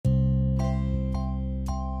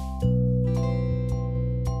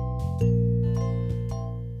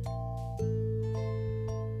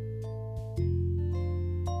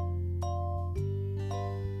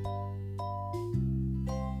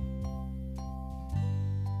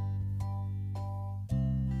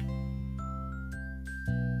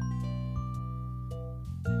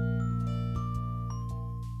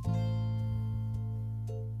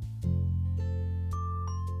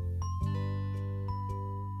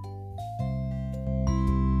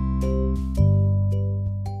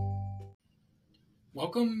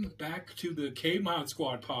Welcome back to the K Mod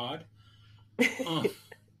Squad pod.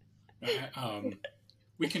 Um,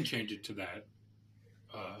 we can change it to that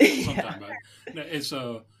sometime, but it's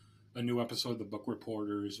a new episode of the Book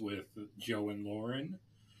Reporters with Joe and Lauren.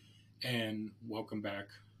 And welcome back,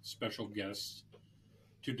 special guest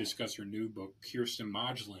to discuss her new book, Kiersten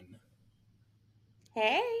Modglin.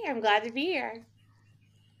 Hey, I'm glad to be here.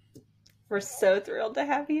 We're so thrilled to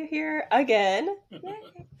have you here again.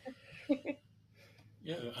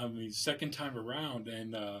 Yeah, I mean, second time around,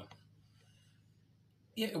 and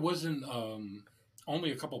it wasn't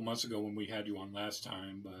only a couple months ago when we had you on last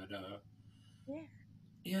time, but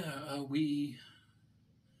we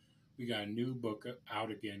got a new book out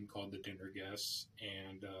again called The Dinner Guests,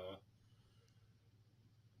 and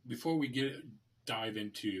before we dive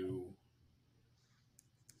into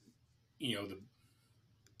the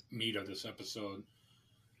meat of this episode,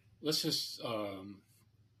 let's just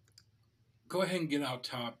go ahead and get out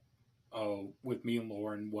top with me and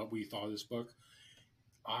Lauren what we thought of this book.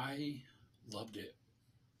 I loved it.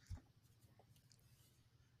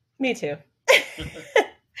 Me too.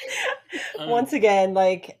 Once again,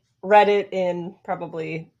 read it in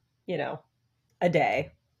probably, a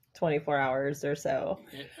day, 24 hours or so,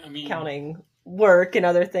 counting work and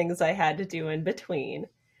other things I had to do in between.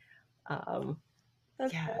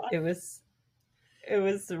 It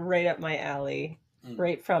was right up my alley,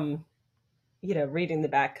 right from, reading the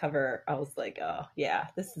back cover. I was like, oh yeah,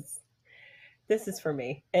 this is for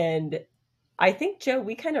me. And I think, Joe,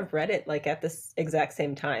 we kind of read it at this exact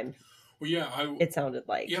same time. Well, yeah, it sounded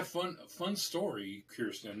like. Yeah, fun story,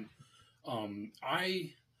 Kiersten.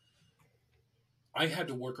 I had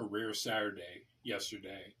to work a rare Saturday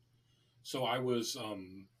yesterday, so I was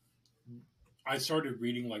I started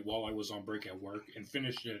reading while I was on break at work and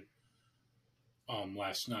finished it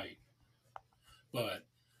last night. But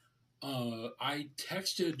I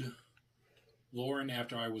texted Lauren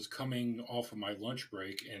after I was coming off of my lunch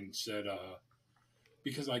break and said,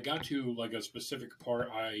 because I got to a specific part,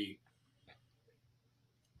 I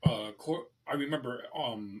remember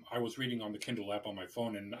I was reading on the Kindle app on my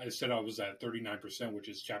phone, and I said I was at 39%, which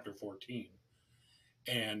is chapter 14.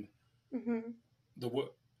 And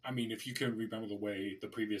if you can remember the way the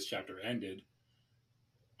previous chapter ended,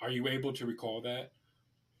 are you able to recall that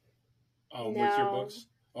No. with your books?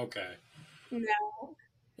 Okay. No.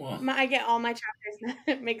 Well, I get all my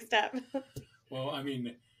chapters mixed up. Well,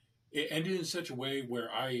 it ended in such a way where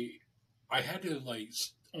I had to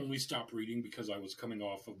only stop reading because I was coming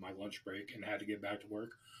off of my lunch break and had to get back to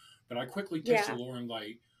work. But I quickly texted Lauren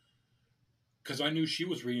because I knew she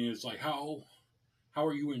was reading it. It's how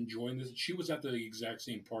are you enjoying this? She was at the exact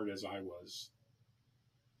same part as I was.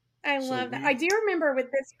 I love that. I do remember with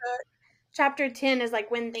this book, chapter 10 is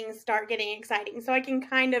when things start getting exciting. So I can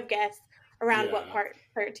kind of guess around what part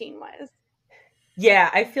 13 was. Yeah,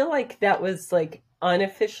 I feel like that was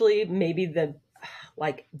unofficially maybe the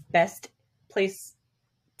best place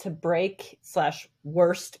to break /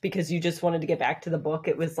 worst because you just wanted to get back to the book.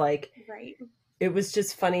 It was right. It was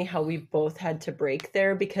just funny how we both had to break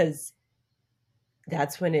there because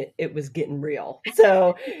that's when it was getting real.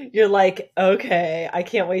 So you're like, okay, I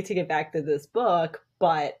can't wait to get back to this book.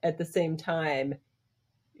 But at the same time,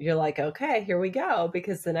 you're like, okay, here we go.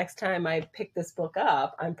 Because the next time I pick this book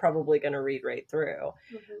up, I'm probably going to read right through.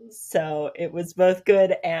 So it was both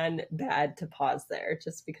good and bad to pause there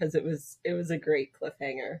just because it was a great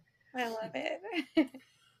cliffhanger. I love it.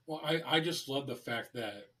 Well, I just love the fact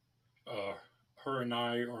that her and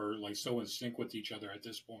I are so in sync with each other at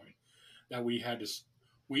this point that we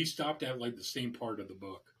stopped at the same part of the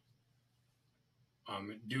book.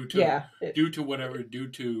 Due to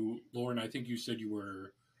Lauren, I think you said you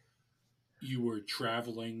were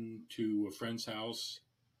traveling to a friend's house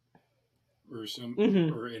or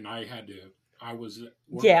and I was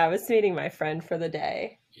meeting my friend for the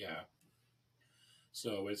day. Yeah.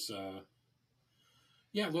 So it's a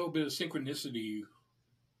little bit of synchronicity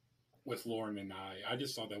with Lauren and I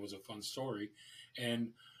just thought that was a fun story.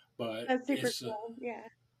 But that's super cool. Yeah.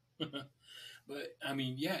 But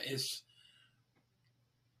it's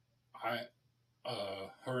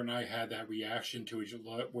her and I had that reaction to each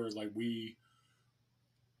other where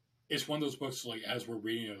it's one of those books as we're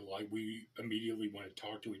reading it we immediately want to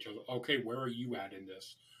talk to each other. Okay, where are you at in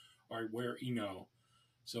this? Or where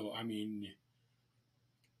so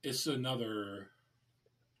it's another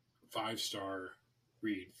 5-star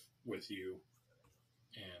read with you,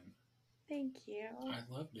 and thank you. I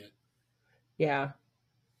loved it. Yeah,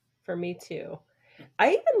 for me too. I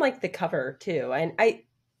even like the cover too, and I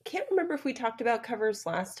can't remember if we talked about covers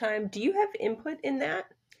last time. Do you have input in that?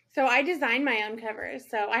 So I designed my own covers,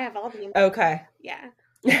 so I have all the Okay. Yeah.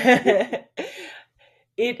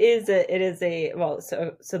 It is a well,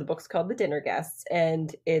 so the book's called The Dinner Guests,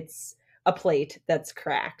 and it's a plate that's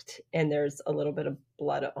cracked and there's a little bit of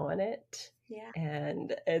blood on it. Yeah.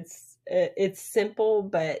 And it's simple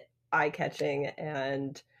but eye-catching,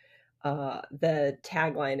 and the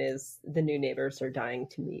tagline is "The new neighbors are dying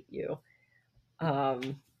to meet you."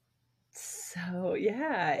 So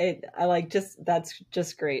yeah, I like that's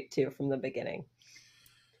just great too from the beginning.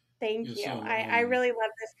 Thank you. I really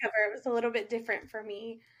love this cover. It was a little bit different for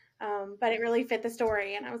me, but it really fit the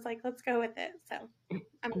story, and I was like, let's go with it. So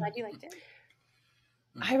I'm glad you liked it.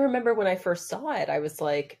 I remember when I first saw it, I was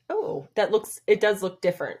like, oh, it does look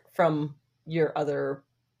different from your other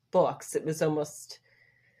books. It was almost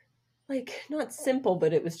like not simple,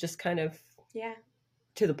 but it was just kind of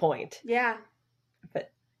to the point. Yeah.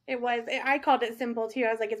 But I called it simple too.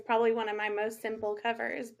 I was like, it's probably one of my most simple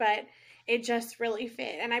covers, but it just really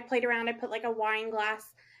fit. And I played around. I put like a wine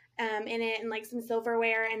glass in it and like some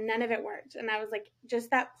silverware, and none of it worked. And I was like,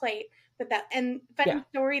 just that plate. But funny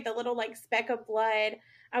story, the little like speck of blood,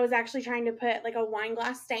 I was actually trying to put like a wine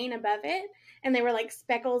glass stain above it, and they were like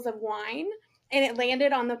speckles of wine, and it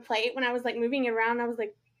landed on the plate when I was like moving it around. I was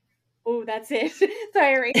like, oh, that's it. So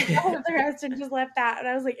I erased all of the rest and just left that. And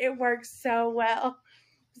I was like, it works so well.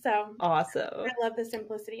 So awesome. I love the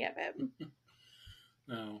simplicity of it.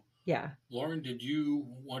 No. Yeah. Lauren, did you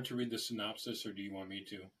want to read the synopsis, or do you want me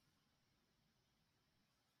to?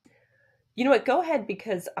 You know what? Go ahead,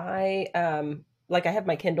 because I have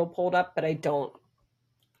my Kindle pulled up, but I don't.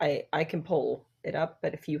 I can pull it up,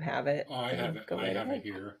 but if you have it, I have it. I have it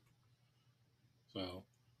here. So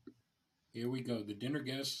here we go. The Dinner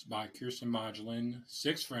Guests by Kiersten Modglin.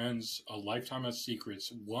 6 friends, a lifetime of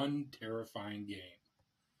secrets, one terrifying game.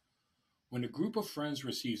 When a group of friends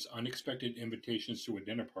receives unexpected invitations to a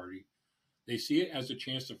dinner party, they see it as a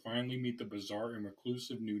chance to finally meet the bizarre and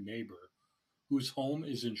reclusive new neighbor, whose home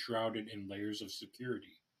is enshrouded in layers of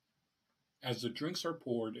security. As the drinks are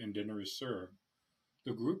poured and dinner is served,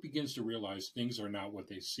 the group begins to realize things are not what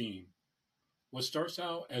they seem. What starts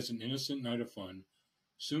out as an innocent night of fun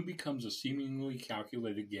soon becomes a seemingly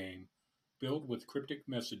calculated game filled with cryptic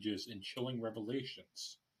messages and chilling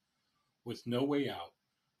revelations. With no way out,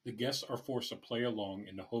 the guests are forced to play along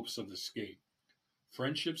in the hopes of escape.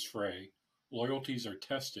 Friendships fray, loyalties are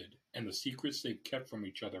tested, and the secrets they've kept from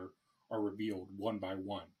each other are revealed one by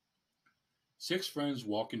one. 6 friends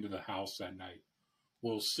walk into the house that night.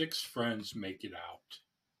 Will 6 friends make it out?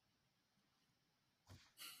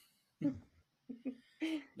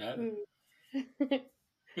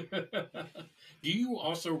 Do you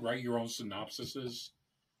also write your own synopsises?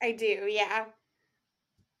 I do, yeah.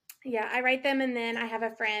 Yeah, I write them, and then I have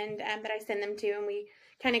a friend that I send them to, and we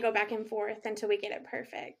kind of go back and forth until we get it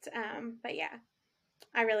perfect. But yeah,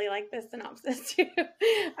 I really like this synopsis too.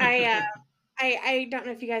 I don't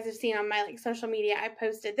know if you guys have seen on my like social media. I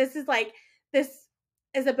posted this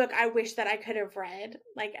is a book I wish that I could have read.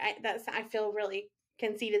 Like I feel really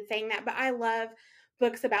conceited saying that, but I love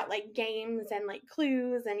books about like games and like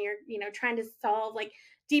clues, and you're trying to solve like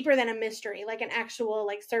deeper than a mystery, like an actual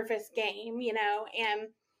like surface game, and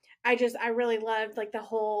I really loved like the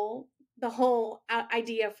whole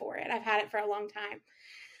idea for it. I've had it for a long time.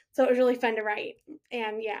 So it was really fun to write.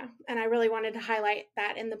 And I really wanted to highlight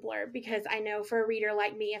that in the blurb, because I know for a reader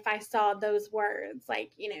like me, if I saw those words,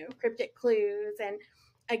 like, cryptic clues and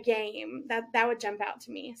a game, that would jump out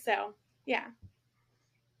to me. So, yeah.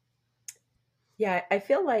 Yeah, I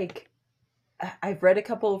feel like I've read a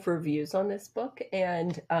couple of reviews on this book,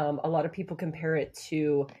 and a lot of people compare it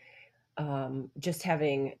to just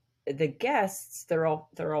having the guests. They're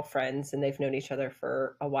all friends, and they've known each other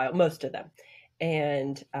for a while, most of them.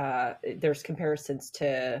 And there's comparisons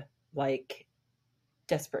to like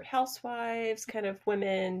Desperate Housewives kind of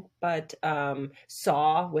women, but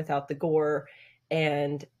Saw without the gore.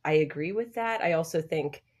 And I agree with that. I also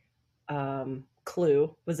think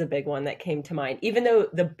Clue was a big one that came to mind. Even though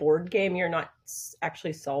the board game, you're not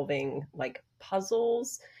actually solving like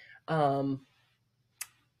puzzles.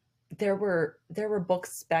 There were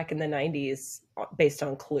books back in the 90s based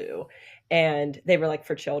on Clue, and they were like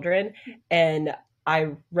for children. And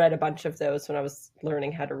I read a bunch of those when I was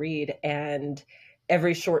learning how to read, and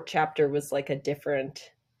every short chapter was like a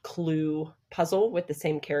different Clue puzzle with the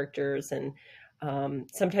same characters. And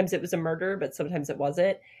sometimes it was a murder, but sometimes it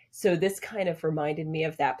wasn't. So this kind of reminded me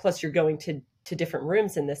of that. Plus you're going to different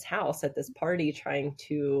rooms in this house at this party trying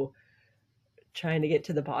to get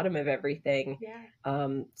to the bottom of everything.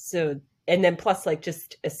 Yeah. So, and then plus like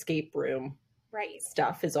just escape room right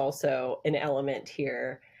stuff is also an element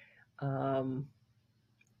here.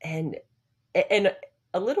 and and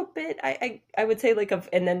a little bit I would say like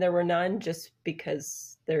and then there were none, just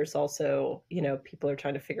because there's also, people are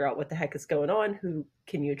trying to figure out what the heck is going on, who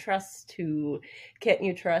can you trust, who can't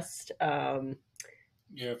you trust.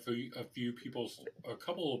 Yeah, for a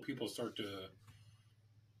couple of people start to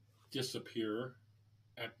disappear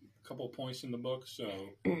at a couple of points in the book. So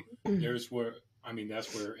there's where,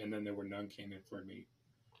 that's where, and then there were none came in for me.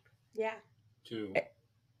 Yeah. Too.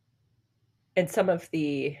 And some of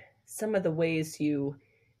the ways you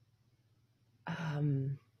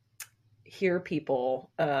hear people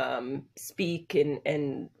speak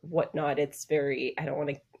and whatnot, it's very, I don't want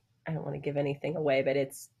to give anything away, but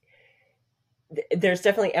there's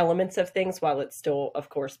definitely elements of things, while it's still, of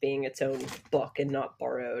course, being its own book and not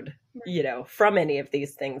borrowed, from any of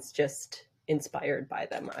these things, just inspired by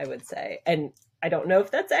them, I would say. And I don't know if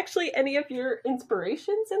that's actually any of your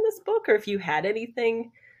inspirations in this book, or if you had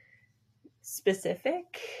anything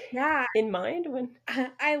specific in mind when.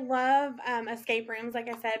 I love escape rooms, like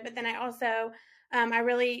I said, but then I also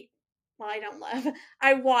I don't love,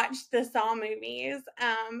 I watched the Saw movies,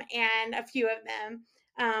 and a few of them,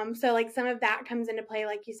 so like some of that comes into play,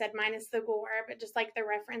 like you said, minus the gore, but just like the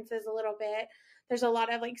references a little bit. There's a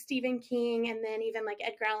lot of like Stephen King, and then even like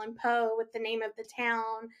Edgar Allan Poe with the name of the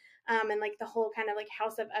town, and like the whole kind of like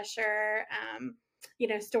House of Usher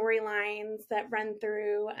storylines that run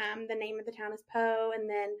through. The name of the town is Poe, and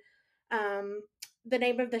then the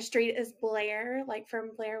name of the street is Blair, like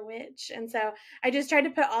from Blair Witch. And so I just tried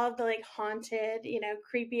to put all of the like haunted,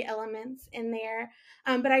 creepy elements in there.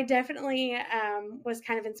 But I definitely was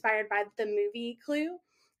kind of inspired by the movie Clue.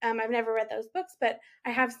 I've never read those books, but I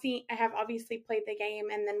have obviously played the game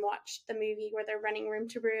and then watched the movie where they're running room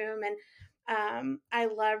to room. And I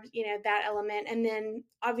loved, that element. And then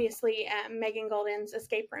obviously Megan Golden's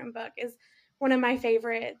escape room book is one of my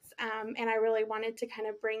favorites. And I really wanted to kind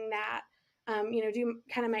of bring that, do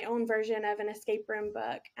kind of my own version of an escape room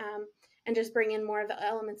book, and just bring in more of the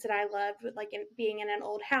elements that I loved, with like being in an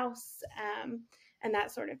old house, and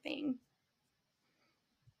that sort of thing.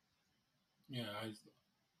 Yeah,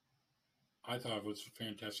 I thought it was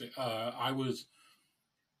fantastic.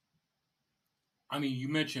 You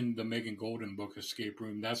mentioned the Megan Golden book, Escape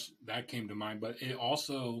Room. That came to mind, but it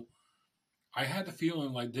also, I had the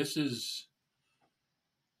feeling like this is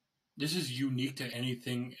unique to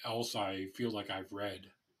anything else I feel like I've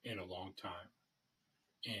read in a long time,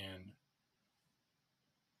 and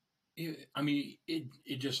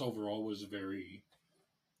it just overall was a very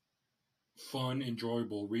fun,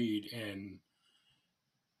 enjoyable read, and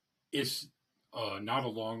it's not a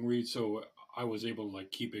long read, so I was able to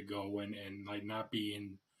like keep it going and like not be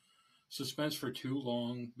in suspense for too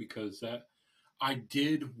long, because that I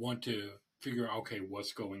did want to figure out, okay,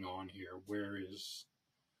 what's going on here? Where is,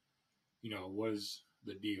 what is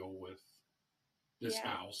the deal with this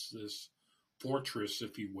house, this fortress,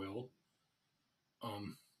 if you will?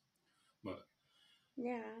 But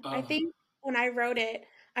yeah, I think when I wrote it,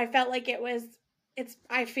 I felt like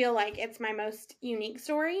I feel like it's my most unique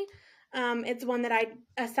story. It's one that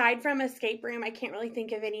aside from Escape Room, I can't really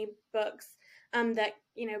think of any books that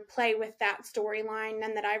play with that storyline,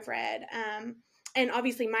 none that I've read. And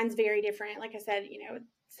obviously mine's very different. Like I said,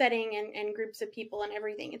 setting and groups of people and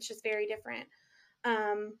everything, it's just very different.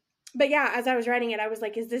 But yeah, as I was writing it, I was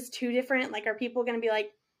like, is this too different? Like, are people going to be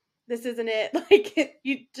like, this isn't it? Like,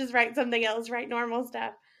 you just write something else, write normal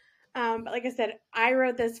stuff. But like I said, I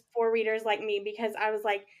wrote this for readers like me, because I was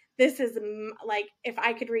like, this is like, if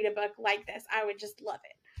I could read a book like this, I would just love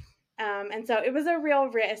it. And so it was a real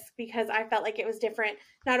risk, because I felt like it was different,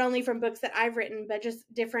 not only from books that I've written, but just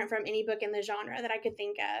different from any book in the genre that I could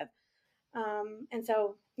think of. And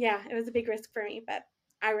so, yeah, it was a big risk for me, but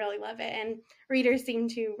I really love it. And readers seem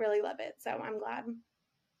to really love it. So I'm glad.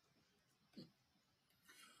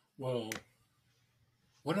 Well,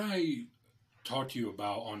 what I talked to you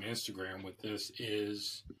about on Instagram with this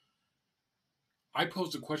is, I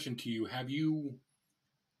posed a question to you. Have you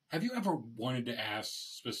ever wanted to ask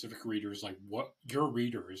specific readers, like what your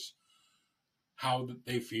readers, how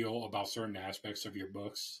they feel about certain aspects of your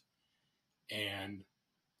books? And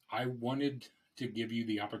I wanted to give you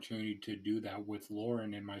the opportunity to do that with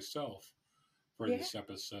Lauren and myself for this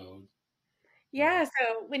episode. Yeah,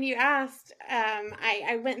 so when you asked,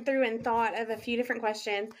 I went through and thought of a few different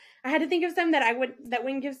questions. I had to think of some that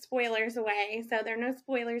wouldn't give spoilers away, so there are no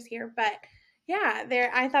spoilers here. But yeah,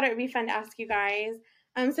 I thought it would be fun to ask you guys.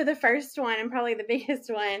 So the first one, and probably the biggest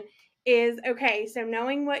one, is, okay, so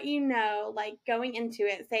knowing what you know, like going into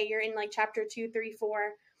it, say you're in like chapter 2, 3,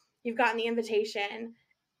 4, you've gotten the invitation,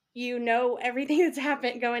 you know everything that's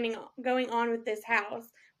happened going on with this house.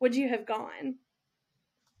 Would you have gone?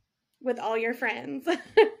 with all your friends?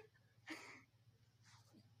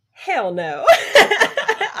 Hell no.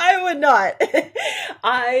 I would not.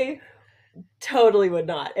 I totally would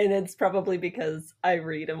not. And it's probably because I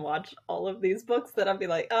read and watch all of these books that I'd be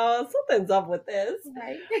like, oh, something's up with this.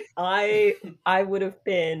 Right. I would have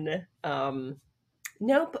been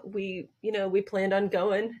nope, we planned on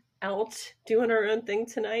going out, doing our own thing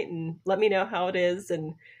tonight, and let me know how it is,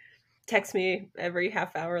 and text me every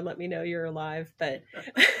half hour and let me know you're alive. But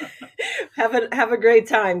have a great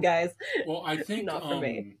time, guys. Well, I think Not for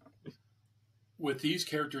me. With these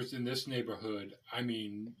characters in this neighborhood, I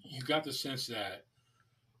mean, you got the sense that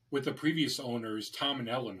with the previous owners, Tom and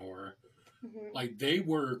Eleanor, Mm-hmm. like they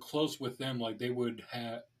were close with them. Like they would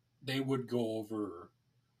go over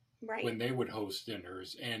Right. when they would host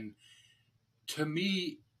dinners. And to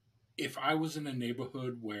me, if I was in a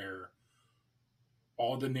neighborhood where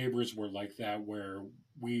all the neighbors were like that, where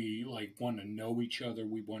we like want to know each other,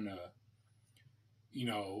 we want to,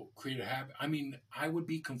 create a habit. I mean, I would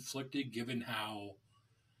be conflicted given how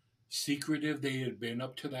secretive they had been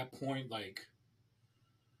up to that point. Like,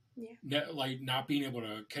 like not being able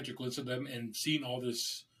to catch a glimpse of them and seeing all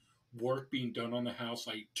this work being done on the house,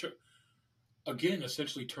 like again,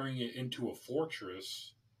 essentially turning it into a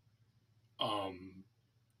fortress.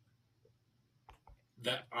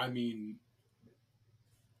 That I mean,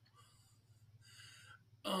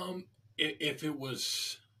 if it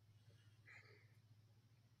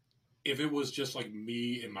was just like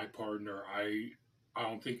me and my partner, I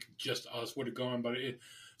don't think just us would have gone, but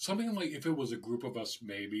something like if it was a group of us,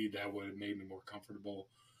 maybe that would have made me more comfortable.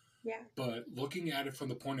 Yeah. But looking at it from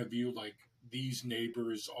the point of view, like these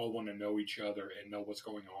neighbors all want to know each other and know what's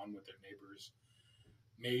going on with their neighbors,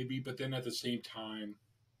 maybe. But then at the same time,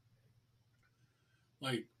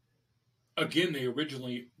 like again, they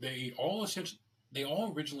all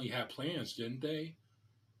originally had plans, didn't they?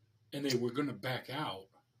 And they were going to back out.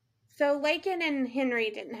 So Lakin and Henry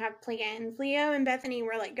didn't have plans. Leo and Bethany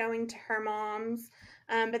were like going to her mom's,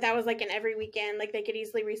 but that was like an every weekend. Like they could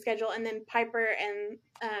easily reschedule. And then Piper and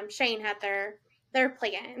Shane had their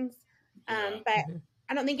plans, but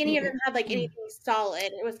I don't think any of them had like anything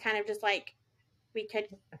solid. It was kind of just like we could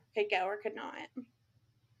go or could not.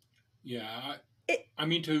 Yeah, I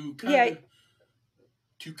mean to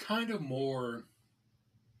kind of more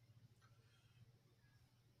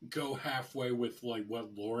go halfway with like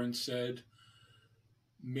what Lauren said,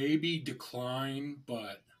 maybe decline,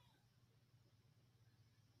 but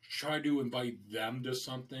try to invite them to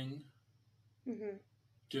something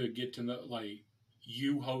to get to know, like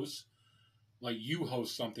you host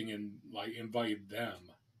something and like invite them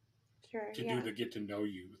to do the get to know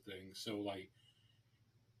you thing. So like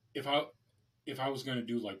if I was going to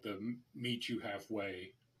do like the meet you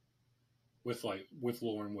halfway with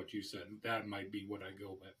Lauren, what you said, that might be what I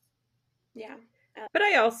go with. Yeah. But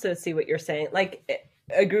I also see what you're saying. Like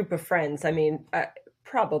a group of friends, I mean,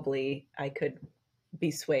 probably I could be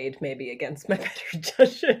swayed maybe against my better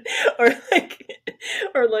judgment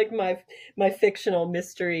or like my fictional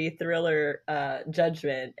mystery thriller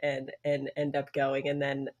judgment and end up going. And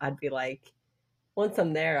then I'd be like, once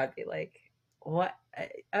I'm there, I'd be like, what?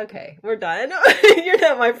 Okay, we're done. You're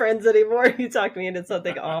not my friends anymore. You talked me into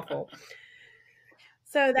something awful.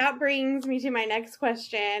 So that brings me to my next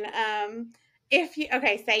question.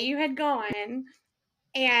 Say you had gone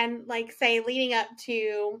and like say leading up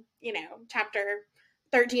to, chapter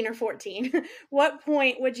 13 or 14, what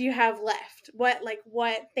point would you have left? What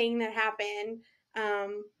thing that happened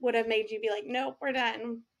would have made you be like, nope, we're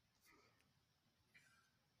done?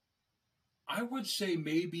 I would say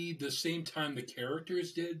maybe the same time the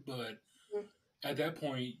characters did, but at that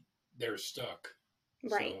point they're stuck.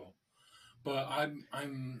 Right. So, but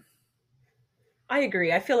I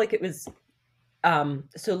agree. I feel like it was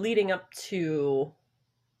so leading up to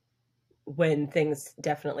when things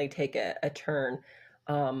definitely take a turn.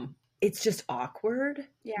 It's just awkward.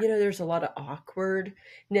 Yeah. There's a lot of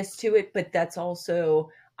awkwardness to it, but that's also,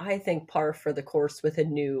 I think, par for the course with a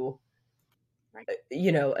new,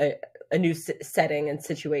 a new setting and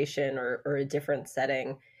situation or a different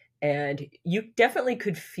setting. And you definitely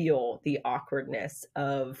could feel the awkwardness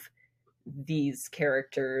of these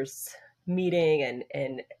characters meeting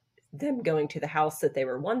and them going to the house that they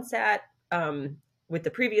were once at with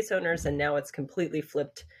the previous owners, and now it's completely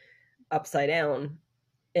flipped upside down.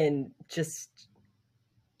 And just,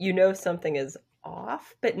 something is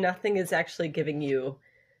off, but nothing is actually giving you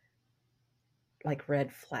like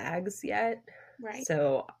red flags yet. Right.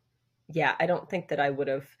 So, yeah, I don't think that I would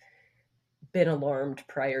have been alarmed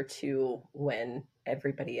prior to when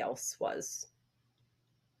everybody else was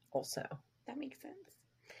also. That makes sense.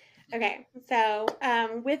 Okay, so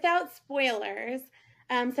without spoilers,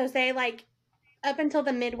 so say like up until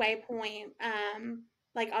the midway point,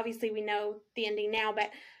 like obviously we know the ending now, but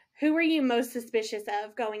who were you most suspicious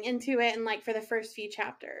of going into it and like for the first few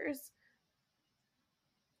chapters?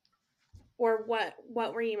 Or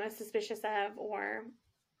what were you most suspicious of? Or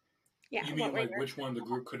yeah, You what mean were like your which one of the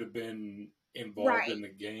group could have been involved right? in the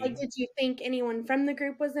Like, game? did you think anyone from the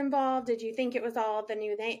group was involved? Did you think it was all the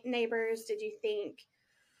new neighbors? Did you think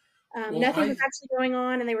Well, nothing was actually going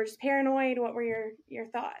on and they were just paranoid? What were your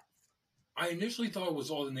thoughts? I initially thought it was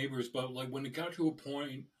all the neighbors, but like when it got to a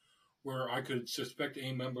point where I could suspect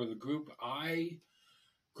any member of the group, I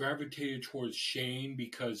gravitated towards Shane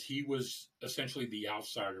because he was essentially the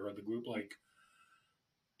outsider of the group. Like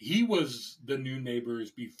he was the new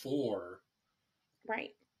neighbors before.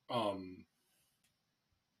 Right. What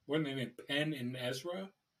are they named? Penn and Ezra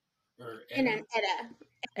or And Edda? then Edda.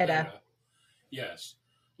 Edda. Edda. Yes.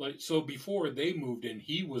 Like so before they moved in,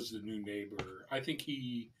 he was the new neighbor. I think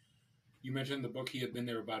he. You mentioned in the book he had been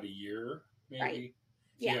there about a year, maybe. Right.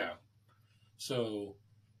 Yeah. Yeah. So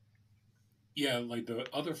yeah, like the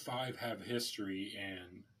other five have history,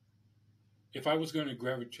 and if I was going to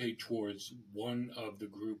gravitate towards one of the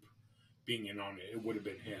group being in on it, it would have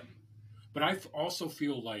been him. But I also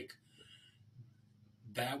feel like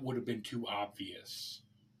that would have been too obvious.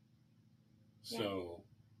 Yeah. So,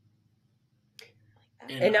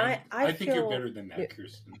 And I think feel, you're better than that,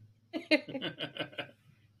 Kiersten.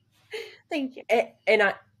 Thank you.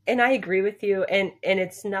 And I agree with you. And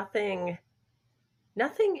it's nothing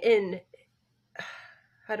in,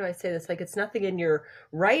 how do I say this? Like, it's nothing in your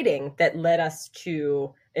writing that led us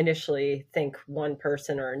to initially think one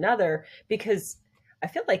person or another, because I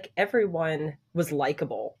feel like everyone was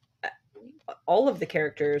likable. All of the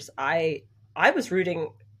characters, I was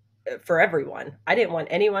rooting for everyone. I didn't want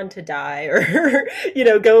anyone to die or,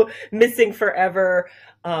 go missing forever.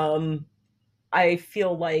 I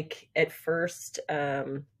feel like at first,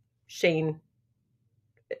 Shane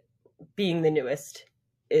being the newest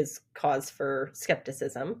is cause for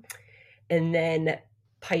skepticism. And then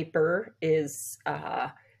Piper is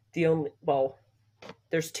the only, well,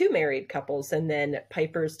 there's two married couples, and then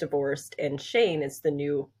Piper's divorced, and Shane is the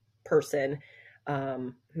new person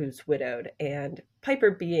who's widowed. And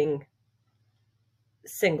Piper being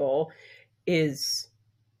single is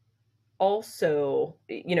also,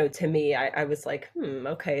 to me, I was like,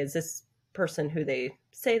 okay, is this person who they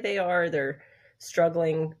say they are? They're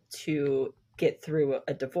struggling to get through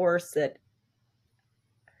a divorce that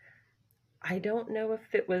I don't know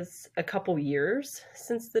if it was a couple years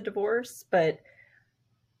since the divorce, but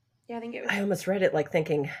yeah, I think it was. I almost read it like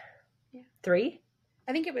thinking 3.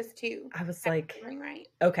 I think it was 2. I was like, right.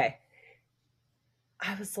 Okay.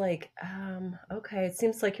 I was like, okay, it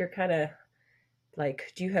seems like you're kind of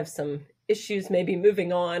like, do you have some issues maybe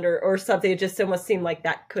moving on or something? It just almost seemed like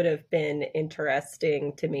that could have been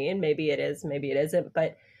interesting to me, and maybe it is, maybe it isn't.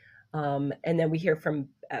 But and then we hear from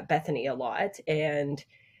Bethany a lot, and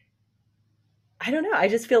I don't know, I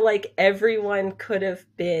just feel like everyone could have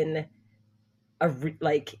been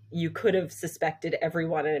like, you could have suspected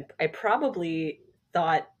everyone, and I probably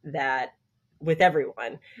thought that with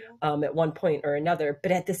everyone at one point or another,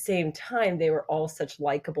 but at the same time they were all such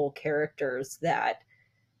likable characters that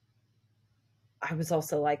I was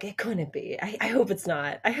also like, it couldn't be. I hope it's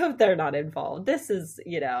not. I hope they're not involved. This is,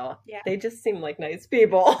 they just seem like nice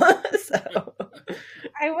people. So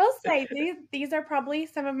I will say these are probably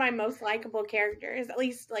some of my most likable characters, at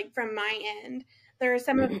least like from my end. There are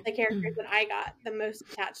some of the characters that I got the most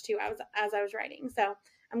attached to as I was writing. So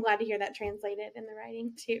I'm glad to hear that translated in the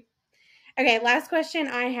writing too. Okay, last question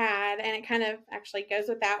I had, and it kind of actually goes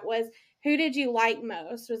with that, was who did you like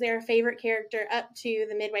most? Was there a favorite character up to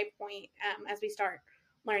the midway point as we start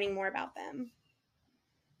learning more about them?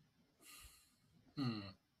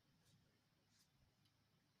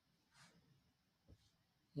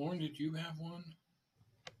 Lauren, did you have one?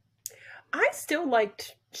 I still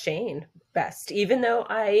liked Shane best, even though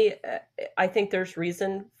I think there's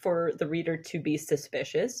reason for the reader to be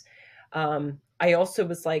suspicious. I also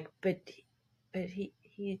was like, but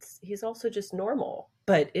he's also just normal.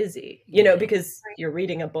 But is he? Because you're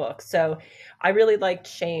reading a book. So I really liked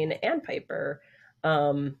Shane and Piper.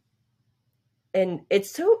 And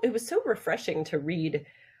it was so refreshing to read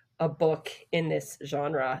a book in this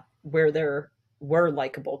genre where there were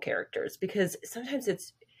likable characters, because sometimes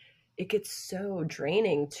it gets so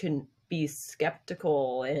draining to be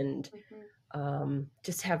skeptical and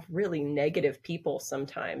just have really negative people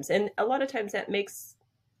sometimes. And a lot of times that makes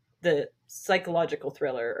the psychological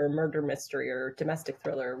thriller or murder mystery or domestic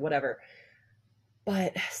thriller or whatever.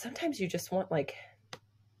 But sometimes you just want like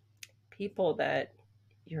people that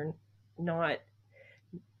you're not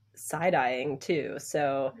side-eyeing too.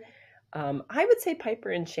 So I would say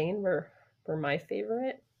Piper and Shane were my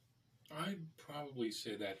favorite. I'd probably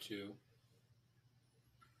say that too.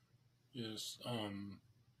 Yes.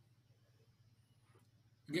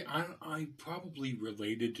 Again, I probably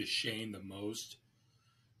related to Shane the most.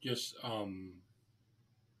 Just kind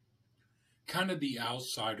of the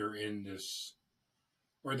outsider in this,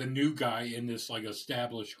 or the new guy in this like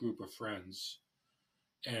established group of friends,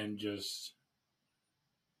 and just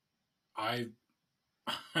I've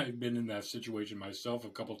I've been in that situation myself a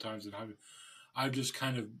couple times, and I've just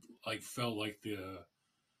kind of like felt like the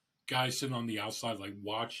guy sitting on the outside, like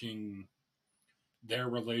watching their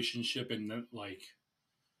relationship, and then, like,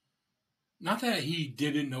 not that he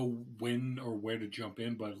didn't know when or where to jump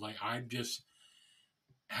in, but like I've just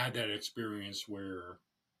had that experience where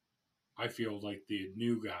I feel like the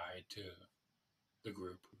new guy to the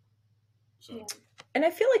group. So, Yeah. And I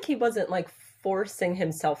feel like he wasn't like forcing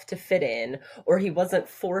himself to fit in, or he wasn't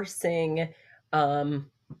forcing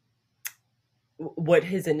what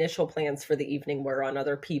his initial plans for the evening were on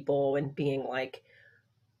other people, and being like,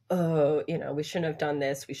 oh, we shouldn't have done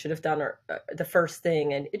this. We should have done the first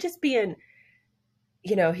thing. And it just being,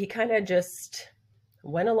 he kind of just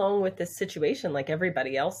went along with this situation like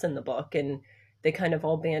everybody else in the book. And they kind of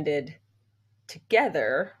all banded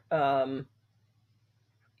together, while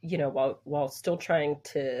still trying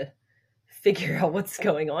to figure out what's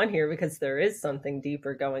going on here, because there is something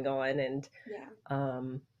deeper going on. And,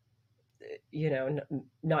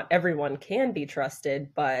 not everyone can be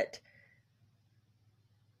trusted, but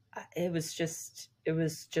it was just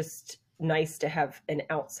nice to have an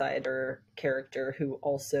outsider character who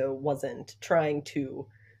also wasn't trying to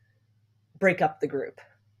break up the group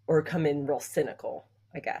or come in real cynical,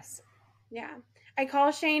 I guess. Yeah. I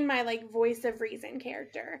call Shane my like voice of reason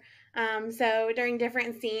character. So during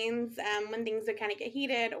different scenes, when things would kind of get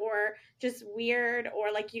heated or just weird,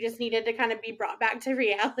 or like you just needed to kind of be brought back to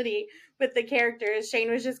reality with the characters,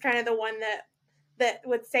 Shane was just kind of the one that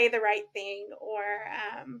would say the right thing, or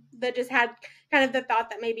that just had kind of the thought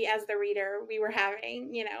that maybe as the reader we were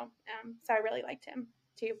having, so I really liked him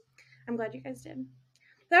too. I'm glad you guys did.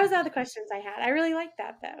 That was all the questions I had. I really liked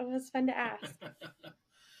that, though. It was fun to ask.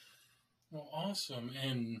 Well, awesome.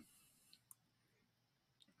 And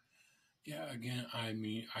yeah, again, I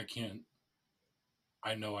mean,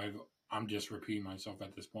 I know I'm just repeating myself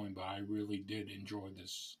at this point, but I really did enjoy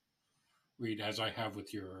this read, as I have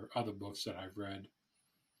with your other books that I've read.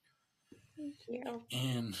 Thank you.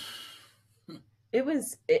 And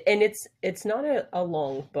it's not a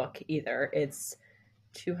long book either. It's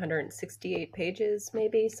 268 pages,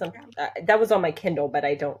 maybe. That was on my Kindle, but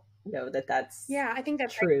I don't know that that's I think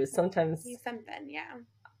that's true. Right. Sometimes something, yeah.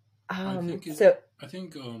 I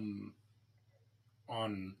think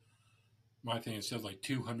on my thing it said like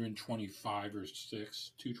 225 or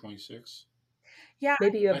 226. Yeah,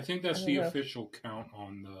 maybe I think that's the official count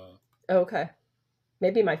on the. Okay,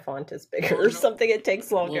 maybe my font is bigger or something. It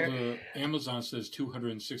takes longer. Well, the Amazon says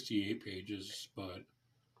 268 pages, but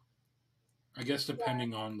I guess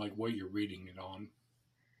depending on like what you're reading it on.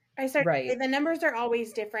 Right. The numbers are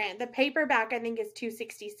always different. The paperback I think is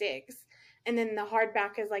 266, and then the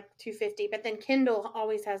hardback is like 250. But then Kindle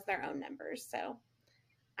always has their own numbers, so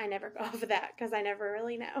I never go off of that because I never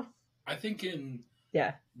really know. I think in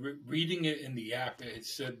reading it in the app, it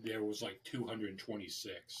said there was like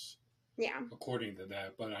 226. Yeah. According to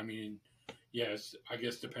that, but I mean, yes, I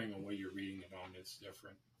guess depending on what you're reading it on, it's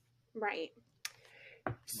different. Right.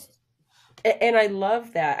 And I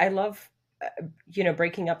love that. I love,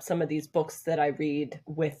 breaking up some of these books that I read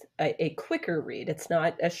with a quicker read. It's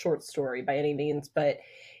not a short story by any means,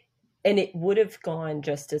 and it would have gone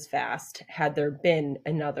just as fast had there been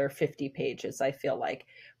another 50 pages, I feel like.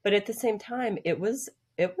 But at the same time, it was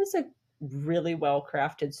a really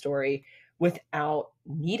well-crafted story without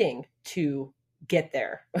needing to get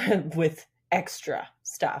there with extra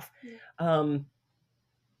stuff. Yeah.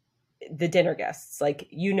 The dinner guests, like,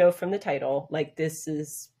 from the title, like, this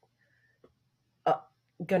is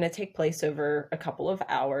going to take place over a couple of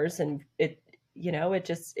hours, and it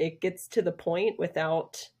gets to the point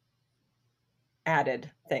without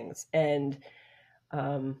added things. And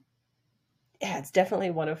it's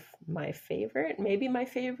definitely one of my favorite, maybe my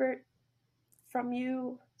favorite from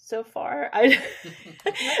you so far. I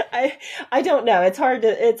don't know. It's hard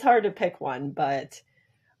to pick one, but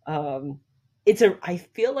I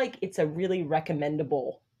feel like it's a really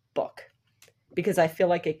recommendable book, because I feel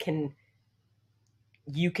like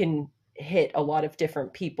you can hit a lot of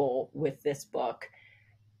different people with this book.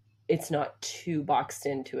 It's not too boxed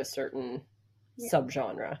into a certain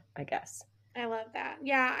subgenre, I guess. I love that.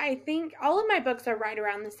 Yeah, I think all of my books are right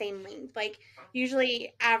around the same length, like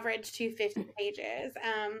usually average 250 pages.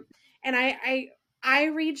 And I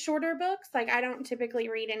read shorter books. Like I don't typically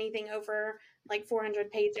read anything over like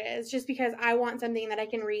 400 pages just because I want something that I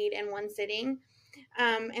can read in one sitting.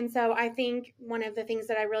 And so I think one of the things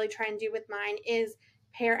that I really try and do with mine is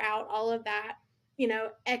pare out all of that,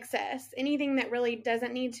 excess, anything that really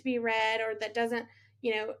doesn't need to be read or that doesn't,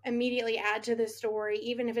 immediately add to the story,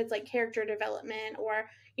 even if it's like character development or,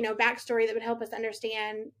 backstory that would help us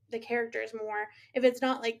understand the characters more. If it's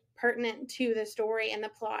not like pertinent to the story and the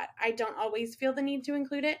plot, I don't always feel the need to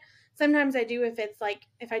include it. Sometimes I do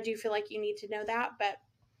if I do feel like you need to know that, but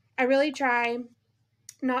I really try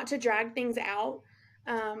not to drag things out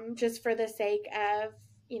just for the sake of,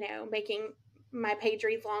 making my page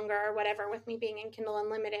reads longer or whatever with me being in Kindle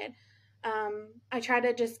Unlimited. I try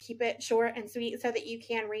to just keep it short and sweet so that you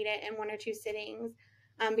can read it in 1 or 2 sittings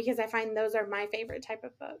because I find those are my favorite type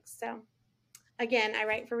of books. So again, I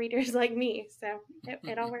write for readers like me, so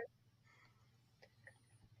it all works.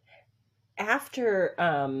 After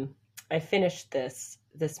I finished this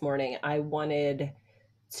morning, I wanted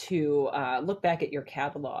to look back at your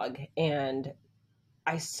catalog, and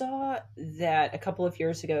I saw that a couple of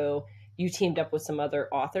years ago you teamed up with some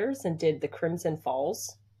other authors and did the Crimson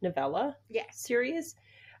Falls novella series.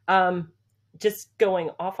 Just going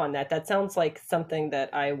off on that sounds like something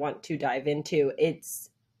that I want to dive into. It's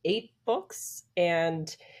 8 books,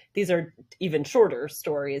 and these are even shorter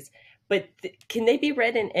stories. But can they be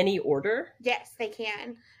read in any order? Yes, they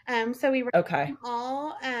can. So we read them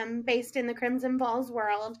all based in the Crimson Falls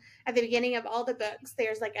world. At the beginning of all the books,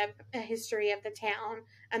 there's like a history of the town,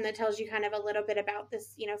 and that tells you kind of a little bit about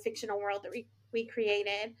this, fictional world that we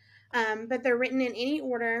created. But they're written in any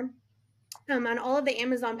order. On all of the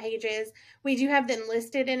Amazon pages, we do have them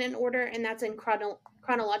listed in an order, and that's in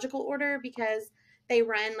chronological order because they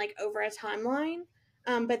run like over a timeline.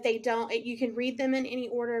 But they don't. You can read them in any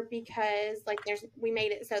order because like we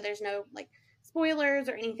made it so there's no like spoilers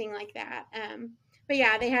or anything like that. But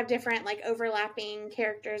yeah, they have different like overlapping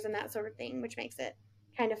characters and that sort of thing, which makes it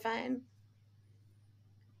kind of fun.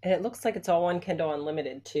 And it looks like it's all on Kindle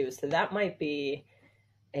Unlimited too, so that might be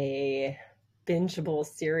a bingeable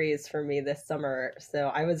series for me this summer. So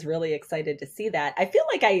I was really excited to see that. I feel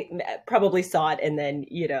like I probably saw it and then,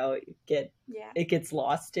 it gets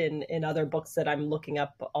lost in other books that I'm looking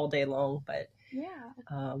up all day long. But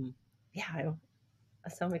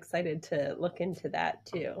so I'm excited to look into that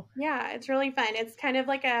too. Yeah, it's really fun. It's kind of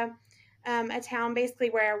like a town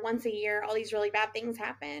basically where once a year all these really bad things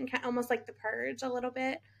happen, almost like The Purge a little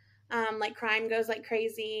bit. Like crime goes like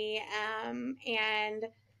crazy, and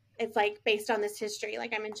it's like based on this history,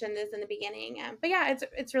 like I mentioned this in the beginning. But yeah,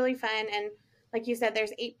 it's really fun, and like you said,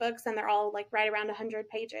 there's 8 books, and they're all like right around 100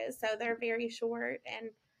 pages, so they're very short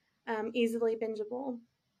and easily bingeable.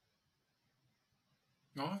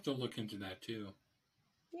 I'll have to look into that too.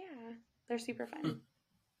 Yeah, they're super fun.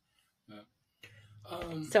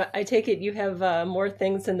 So I take it you have more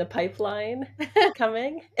things in the pipeline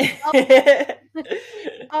coming?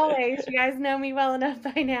 Always. You guys know me well enough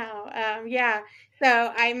by now.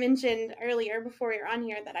 So I mentioned earlier before we were on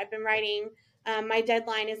here that I've been writing. My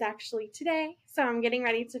deadline is actually today, so I'm getting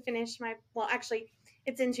ready to finish actually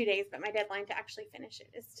it's in 2 days, but my deadline to actually finish it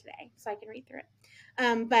is today, so I can read through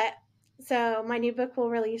it. So my new book will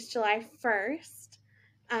release July 1st.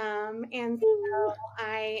 And so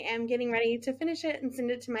I am getting ready to finish it and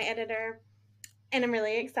send it to my editor, and I'm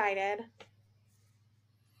really excited.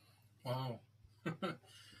 Wow.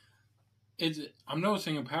 I'm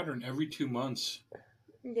noticing a pattern every 2 months.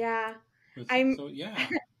 Yeah. Yeah.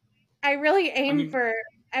 I really aimed for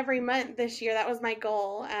every month this year. That was my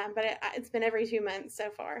goal, but it's been every 2 months so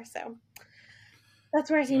far, so that's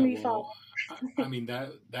where I seem to be falling. I mean,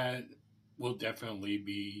 that will definitely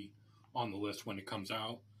be on the list when it comes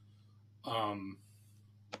out.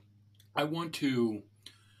 I want to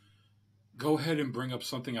go ahead and bring up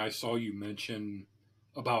something I saw you mention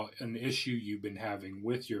about an issue you've been having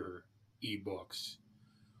with your ebooks.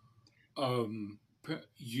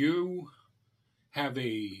 You have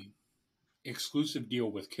a exclusive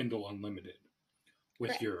deal with Kindle Unlimited with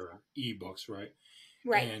Correct. your ebooks, right?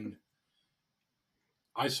 Right. And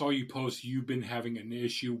I saw you post you've been having an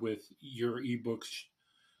issue with your ebooks,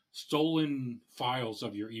 stolen files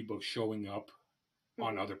of your ebooks showing up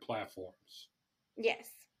on other platforms. Yes.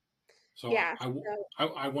 So yeah.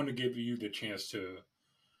 I want to give you the chance to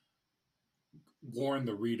warn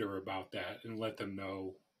the reader about that and let them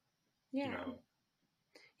know. Yeah.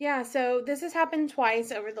 Yeah. So this has happened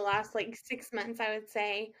twice over the last 6 months, I would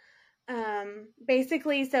say.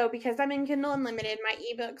 Basically, so because I'm in Kindle Unlimited, my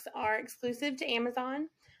ebooks are exclusive to Amazon.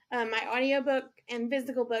 My audiobook and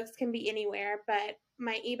physical books can be anywhere, but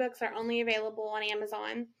my ebooks are only available on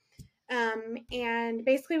Amazon. And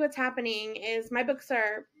basically what's happening is my books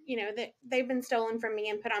are, they've been stolen from me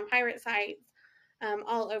and put on pirate sites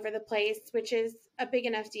all over the place, which is a big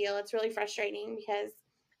enough deal. It's really frustrating because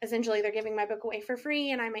essentially they're giving my book away for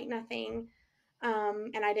free and I make nothing.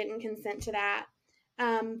 And I didn't consent to that.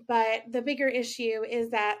 But the bigger issue is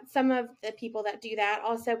that some of the people that do that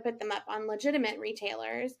also put them up on legitimate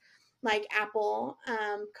retailers like Apple,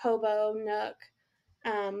 Kobo, Nook,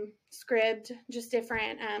 Scribd, just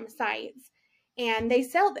different sites, and they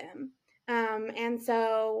sell them. And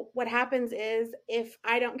so what happens is if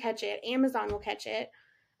I don't catch it, Amazon will catch it.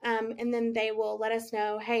 And then they will let us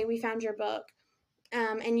know, hey, we found your book.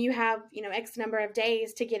 And you have, X number of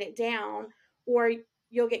days to get it down, or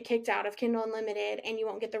you'll get kicked out of Kindle Unlimited and you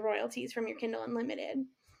won't get the royalties from your Kindle Unlimited,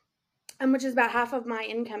 which is about half of my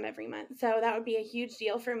income every month. So that would be a huge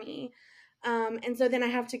deal for me. And so then I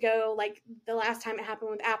have to go, like the last time it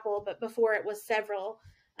happened with Apple, but before it was several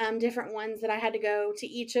different ones that I had to go to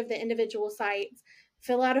each of the individual sites,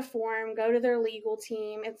 fill out a form, go to their legal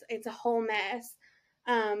team. It's a whole mess.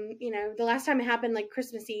 The last time it happened, like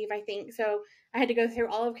Christmas Eve, I think. So I had to go through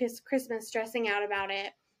all of Christmas stressing out about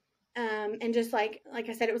it. And just like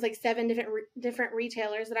I said, it was like 7 different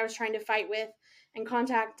retailers that I was trying to fight with and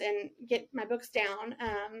contact and get my books down.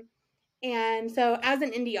 And so as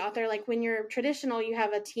an indie author, like when you're traditional, you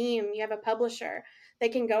have a team, you have a publisher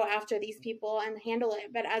that can go after these people and handle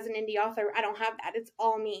it. But as an indie author, I don't have that. It's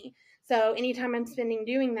all me. So anytime I'm spending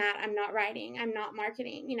doing that, I'm not writing, I'm not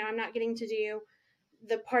marketing, I'm not getting to do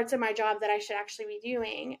the parts of my job that I should actually be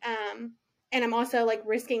doing. And I'm also like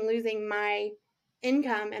risking losing my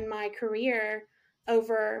income and my career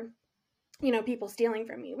over, people stealing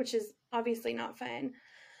from me, which is obviously not fun.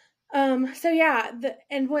 So yeah,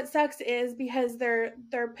 and what sucks is because they're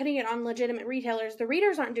putting it on legitimate retailers, the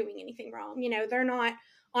readers aren't doing anything wrong. They're not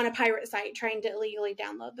on a pirate site trying to illegally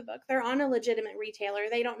download the book. They're on a legitimate retailer.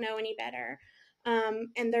 They don't know any better.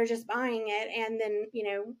 And they're just buying it. And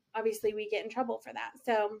then, obviously we get in trouble for that.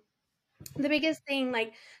 So the biggest thing,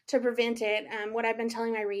 like to prevent it, what I've been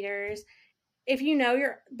telling my readers, if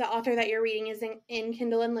the author that you're reading is in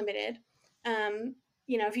Kindle Unlimited,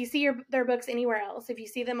 if you see their books anywhere else, if you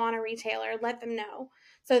see them on a retailer, let them know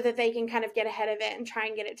so that they can kind of get ahead of it and try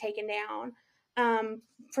and get it taken down.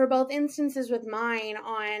 For both instances with mine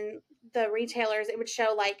on the retailers, it would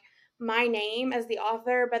show like my name as the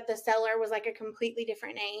author, but the seller was like a completely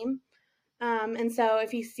different name. And so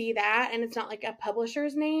if you see that and it's not like a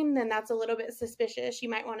publisher's name, then that's a little bit suspicious. You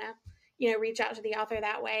might want to, reach out to the author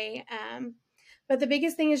that way. But the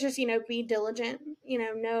biggest thing is just, be diligent,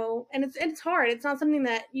 know, and it's hard. It's not something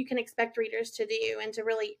that you can expect readers to do and to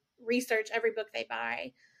really research every book they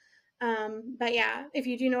buy. But yeah, if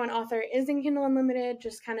you do know an author is in Kindle Unlimited,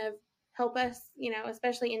 just kind of help us,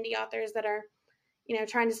 especially indie authors that are,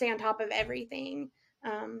 trying to stay on top of everything.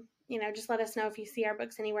 Just let us know if you see our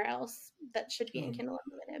books anywhere else that should be in Kindle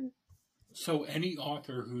Unlimited. So any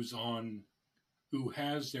author who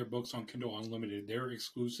has their books on Kindle Unlimited, they're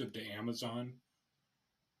exclusive to Amazon?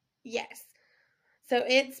 Yes. So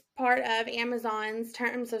it's part of Amazon's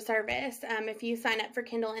terms of service. If you sign up for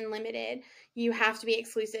Kindle Unlimited, you have to be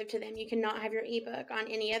exclusive to them. You cannot have your ebook on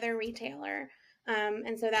any other retailer.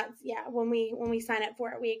 And so that's, when we sign up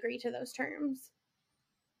for it, we agree to those terms.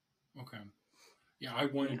 Okay. Yeah, I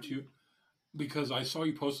wanted to, because I saw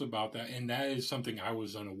you post about that, and that is something I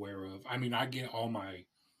was unaware of. I mean, I get all my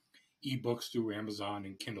ebooks through Amazon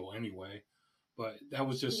and Kindle anyway, but that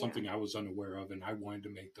was just something I was unaware of, and I wanted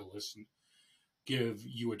to give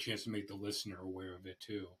you a chance to make the listener aware of it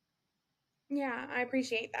too. Yeah, I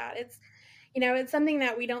appreciate that. It's something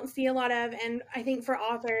that we don't see a lot of. And I think for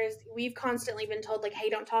authors, we've constantly been told like, hey,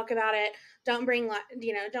 don't talk about it. Don't bring,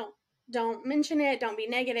 don't mention it. Don't be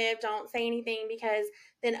negative. Don't say anything, because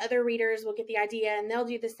then other readers will get the idea and they'll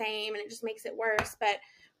do the same. And it just makes it worse. But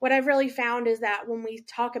what I've really found is that when we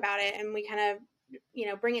talk about it and we kind of,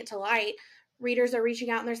 bring it to light, readers are reaching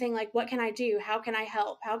out and they're saying like, what can I do? How can I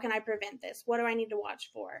help? How can I prevent this? What do I need to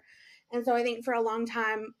watch for? And so I think for a long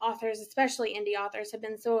time, authors, especially indie authors, have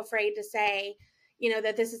been so afraid to say,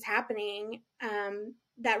 that this is happening,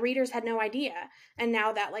 that readers had no idea. And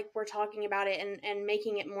now that like we're talking about it and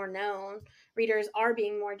making it more known, readers are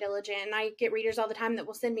being more diligent. And I get readers all the time that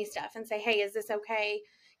will send me stuff and say, hey, is this okay?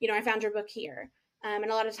 I found your book here. And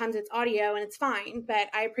a lot of times it's audio and it's fine, but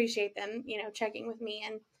I appreciate them, checking with me.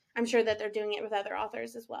 And I'm sure that they're doing it with other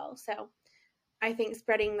authors as well. So I think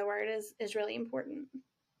spreading the word is really important.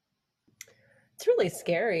 It's really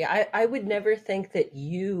scary. I would never think that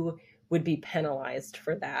you would be penalized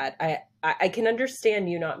for that. I can understand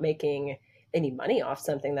you not making any money off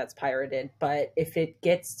something that's pirated, but if it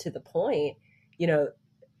gets to the point, you know,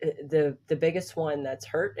 the biggest one that's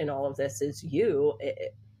hurt in all of this is you,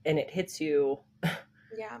 and it hits you,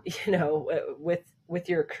 Yeah. you know, with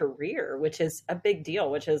your career, which is a big deal,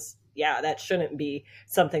 which is, yeah, that shouldn't be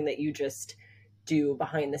something that you just do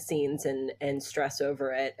behind the scenes and stress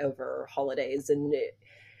over it over holidays and,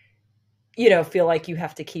 you know, feel like you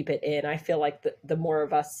have to keep it in. I feel like the more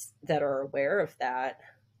of us that are aware of that,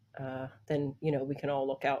 then, you know, we can all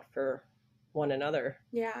look out for one another.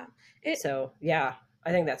 Yeah. So, yeah,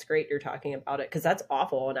 I think that's great you're talking about it, because that's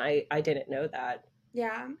awful. And I didn't know that.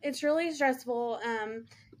 Yeah, it's really stressful.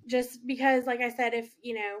 Just because, like I said, if,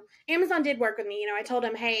 you know, Amazon did work with me, you know, I told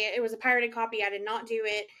them, hey, it was a pirated copy. I did not do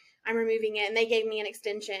it. I'm removing it. And they gave me an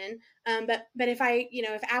extension. But if I, you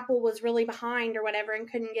know, if Apple was really behind or whatever and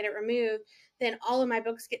couldn't get it removed, then all of my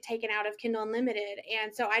books get taken out of Kindle Unlimited.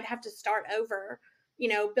 And so I'd have to start over, you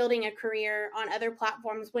know, building a career on other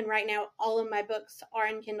platforms when right now all of my books are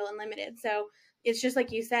in Kindle Unlimited. So it's just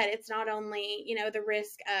like you said, it's not only, you know, the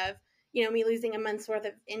risk of, you know, me losing a month's worth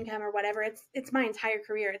of income or whatever. It's my entire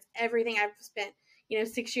career. It's everything I've spent, you know,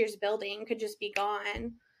 6 years building could just be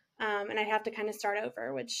gone. And I'd have to kind of start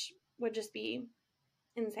over, which would just be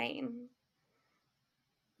insane.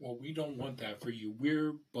 Well, we don't want that for you.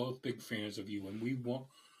 We're both big fans of you, and we want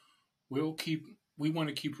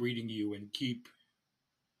to keep reading you and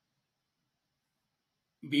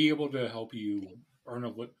be able to help you earn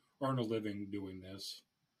a living doing this,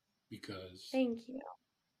 because Thank you.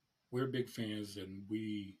 we're big fans, and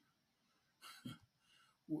we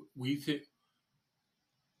think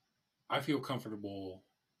I feel comfortable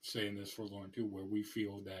saying this for Lauren too, where we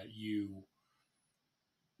feel that you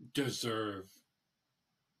deserve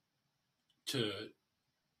to.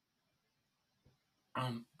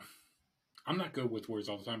 I'm not good with words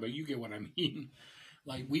all the time, but you get what I mean.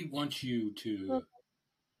 Like, we want you to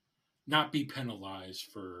not be penalized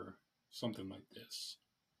for something like this.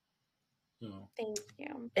 So. Thank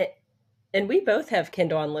you. And we both have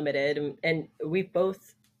Kindle Unlimited, and we've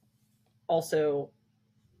both also,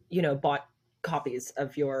 you know, bought copies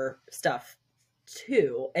of your stuff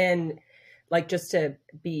too. And like, just to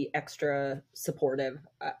be extra supportive,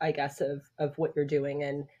 I guess, of what you're doing.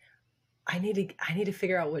 And I need to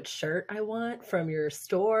figure out which shirt I want from your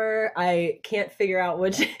store. I can't figure out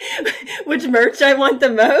which merch I want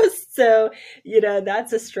the most. So, you know,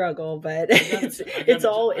 that's a struggle, but it's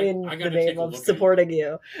all in the name of supporting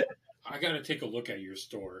you. I got to take a look at your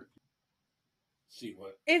store. See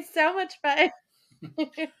what. It's so much fun.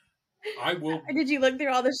 I will. Did you look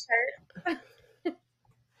through all the shirts?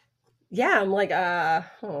 Yeah, I'm like,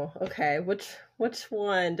 oh, okay. Which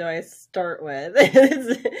one do I start with?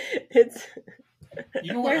 it's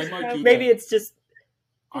you know what? I might do maybe that. It's just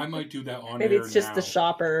I might do that on maybe air it's just now. The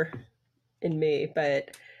shopper in me,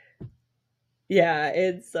 but yeah,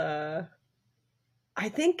 it's I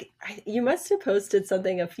think you must have posted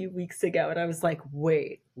something a few weeks ago, and I was like,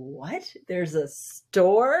 wait, what? There's a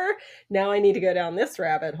store? Now I need to go down this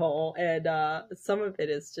rabbit hole. And some of it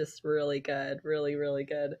is just really good, really, really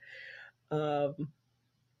good. But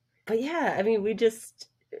yeah, I mean,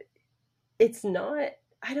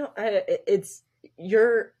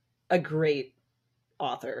 you're a great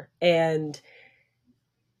author, and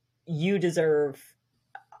you deserve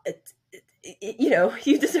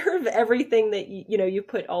you deserve everything that you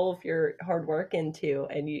put all of your hard work into,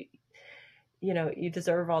 and you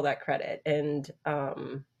deserve all that credit. And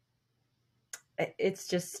it's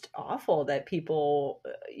just awful that people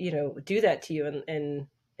do that to you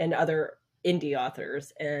and other indie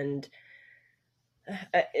authors. And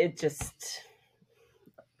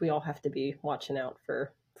we all have to be watching out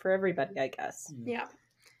for everybody, I guess. Yeah,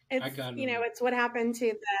 it's it's what happened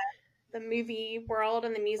to the movie world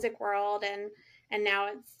and the music world, and now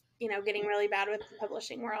it's getting really bad with the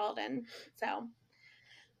publishing world. And so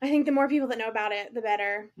I think the more people that know about it, the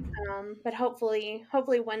better. But hopefully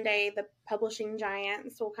one day the publishing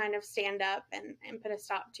giants will kind of stand up and put a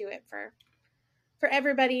stop to it for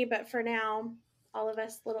everybody. But for now, all of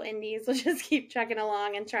us little indies will just keep trucking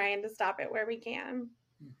along and trying to stop it where we can.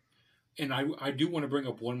 And I do want to bring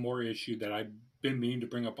up one more issue that I've been meaning to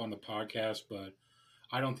bring up on the podcast, but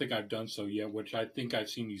I don't think I've done so yet, which I think I've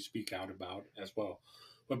seen you speak out about as well.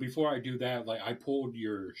 But before I do that, I pulled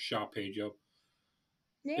your shop page up.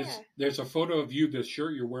 Yeah. There's a photo of you. The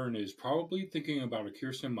shirt you're wearing is probably thinking about a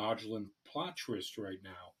Kiersten Modglin plot twist right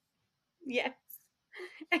now. Yes.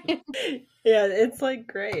 Yeah, it's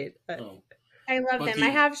great. I I love But them. I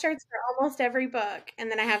have shirts for almost every book, and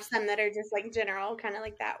then I have some that are just like general, kind of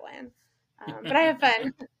like that one. But I have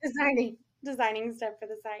fun designing stuff for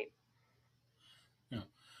the site. Yeah.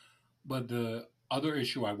 But the other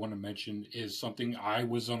issue I want to mention is something I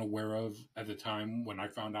was unaware of at the time when I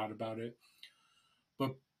found out about it.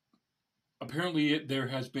 But apparently, there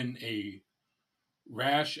has been a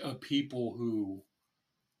rash of people who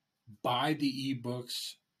buy the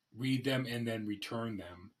ebooks, read them, and then return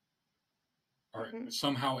them, or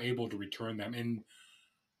somehow able to return them. And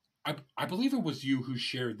I believe it was you who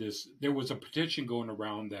shared this. There was a petition going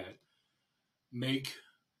around that make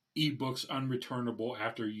ebooks unreturnable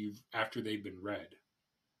after they've been read.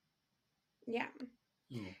 Yeah.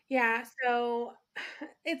 Yeah, so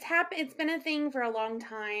it's been a thing for a long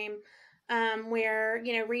time, where,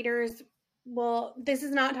 readers will, this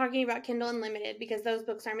is not talking about Kindle Unlimited because those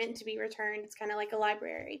books are meant to be returned. It's kind of like a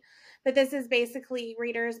library. But this is basically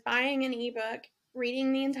readers buying an ebook,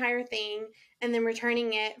 reading the entire thing, and then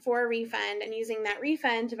returning it for a refund and using that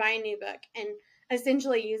refund to buy a new book and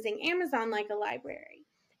essentially using Amazon like a library.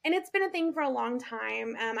 And it's been a thing for a long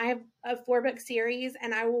time. I have a 4-book series,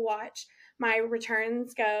 and I will watch my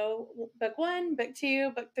returns go book 1, book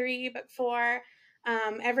 2, book 3, book 4.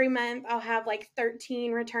 Every month I'll have like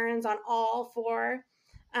 13 returns on all 4.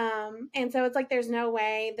 And so it's like there's no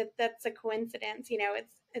way that that's a coincidence.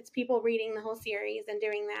 It's people reading the whole series and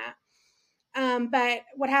doing that. But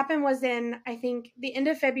what happened was in, I think, the end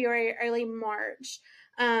of February, early March,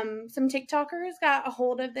 some TikTokers got a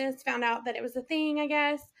hold of this, found out that it was a thing, I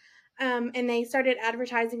guess, and they started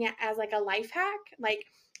advertising it as like a life hack, like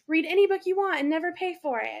read any book you want and never pay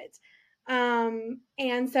for it.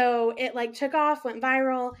 And so it like took off, went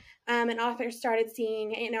viral, and authors started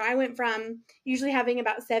seeing, I went from usually having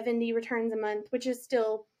about 70 returns a month, which is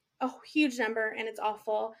still a huge number and it's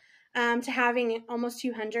awful, to having almost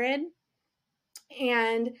 200.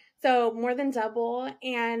 And so more than double.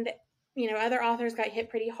 And, other authors got hit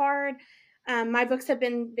pretty hard. My books have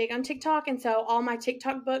been big on TikTok. And so all my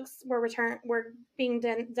TikTok books were being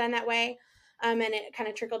done that way. And it kind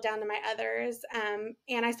of trickled down to my others.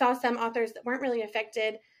 And I saw some authors that weren't really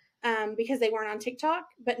affected because they weren't on TikTok,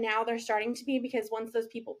 but now they're starting to be, because once those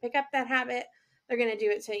people pick up that habit, they're going to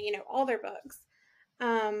do it to, all their books.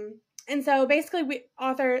 And so basically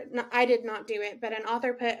I did not do it, but an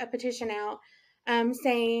author put a petition out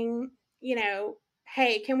saying,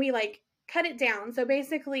 hey, can we like cut it down? So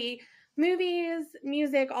basically movies,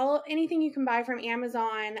 music, anything you can buy from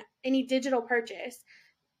Amazon, any digital purchase,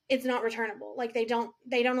 it's not returnable. Like they don't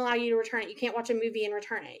allow you to return it. You can't watch a movie and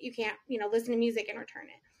return it. You can't, listen to music and return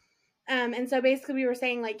it. And so basically we were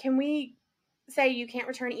saying, like, can we say you can't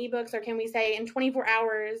return ebooks, or can we say in 24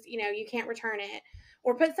 hours, you can't return it,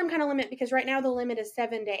 or put some kind of limit, because right now the limit is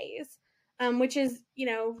 7 days, which is,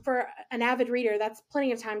 for an avid reader, that's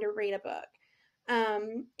plenty of time to read a book.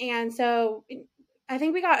 And so I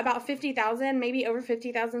think we got about 50,000, maybe over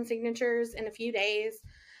 50,000 signatures in a few days.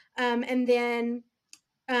 And then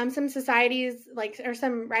some societies, or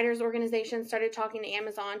some writers' organizations, started talking to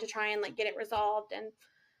Amazon to try and like get it resolved. And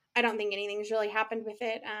I don't think anything's really happened with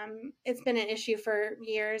it. It's been an issue for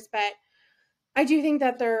years, but I do think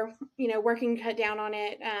that they're, working to cut down on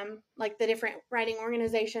it, like the different writing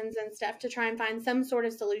organizations and stuff, to try and find some sort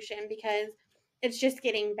of solution, because it's just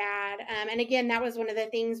getting bad. And again, that was one of the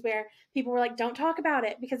things where people were like, don't talk about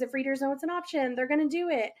it, because if readers know it's an option, they're going to do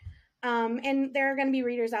it. And there are going to be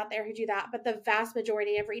readers out there who do that, but the vast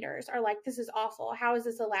majority of readers are like, this is awful. How is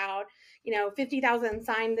this allowed? 50,000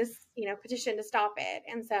 signed this, petition to stop it.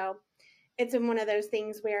 And so it's one of those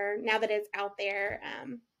things where now that it's out there,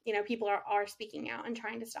 people are speaking out and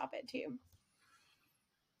trying to stop it too.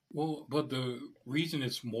 Well, but the reason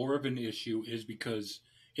it's more of an issue is because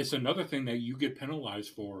it's another thing that you get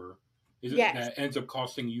penalized for. Yes. That ends up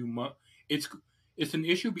costing you money. It's an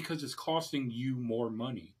issue because it's costing you more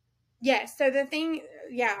money. Yes. So the thing,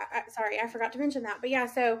 sorry, I forgot to mention that. But yeah,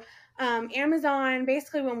 so Amazon,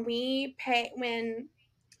 basically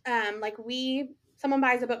someone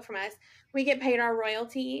buys a book from us, we get paid our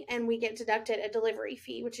royalty, and we get deducted a delivery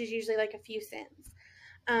fee, which is usually like a few cents.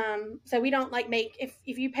 So we don't like make, if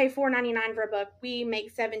you pay $4.99 for a book, we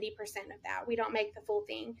make 70% of that. We don't make the full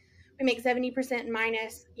thing. We make 70%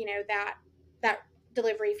 minus, that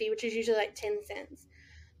delivery fee, which is usually like 10 cents.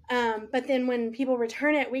 But then when people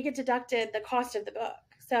return it, we get deducted the cost of the book.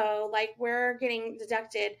 So like we're getting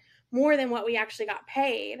deducted more than what we actually got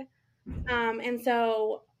paid. And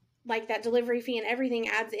so like that delivery fee and everything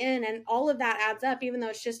adds in, and all of that adds up, even though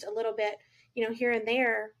it's just a little bit, here and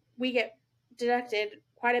there, we get deducted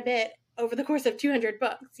quite a bit over the course of 200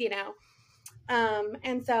 books,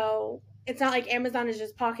 And so it's not like Amazon is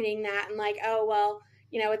just pocketing that and like, oh, well,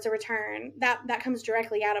 it's a return. That comes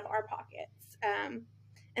directly out of our pockets.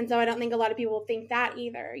 And so I don't think a lot of people think that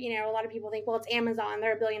either. A lot of people think, well, it's Amazon.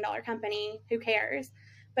 They're a $1 billion company. Who cares?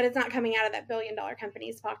 But it's not coming out of that $1 billion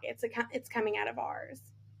company's pockets. It's coming out of ours.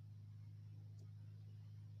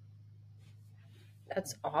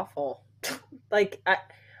 That's awful. Like,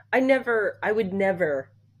 I would never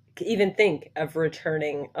even think of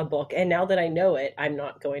returning a book. And now that I know it, I'm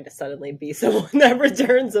not going to suddenly be someone that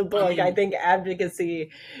returns a book. I think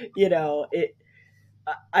advocacy,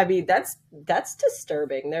 that's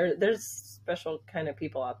disturbing. There's special kind of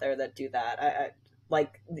people out there that do that. I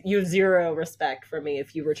like, you have zero respect for me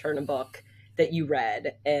if you return a book that you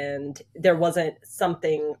read and there wasn't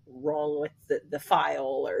something wrong with the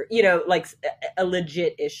file or, like a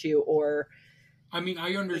legit issue or. I mean,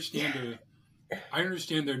 I understand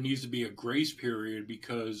there needs to be a grace period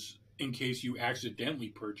because in case you accidentally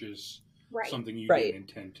purchase something you didn't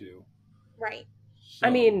intend to. Right. So,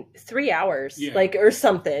 I mean, 3 hours, or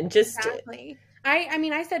something. Just exactly.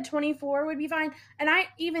 I said 24 would be fine. And I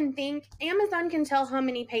even think Amazon can tell how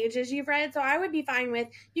many pages you've read. So I would be fine with,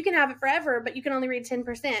 you can have it forever, but you can only read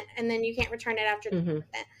 10% and then you can't return it after 10%.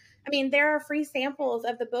 I mean, there are free samples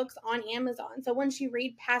of the books on Amazon. So once you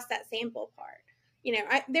read past that sample part,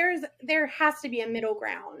 there has to be a middle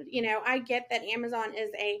ground. I get that Amazon is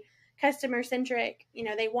a customer centric,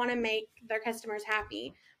 they want to make their customers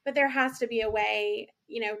happy, but there has to be a way,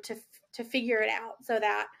 to figure it out so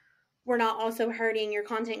that we're not also hurting your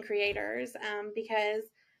content creators. Because,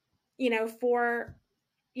 even for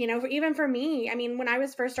me, I mean, when I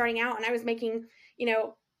was first starting out and I was making,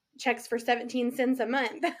 checks for 17 cents a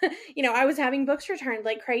month, I was having books returned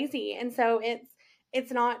like crazy. And so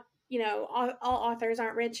it's not, all authors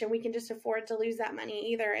aren't rich and we can just afford to lose that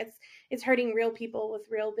money either. It's hurting real people with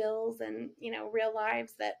real bills and, real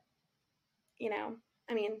lives that,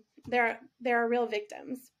 I mean, there are real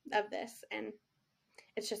victims of this and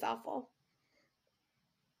it's just awful.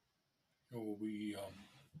 Well,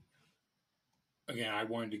 again, I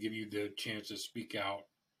wanted to give you the chance to speak out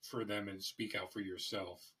for them and speak out for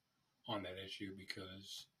yourself on that issue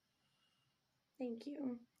because. Thank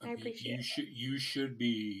you. I appreciate it. You should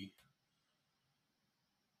be.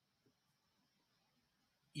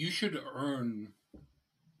 You should earn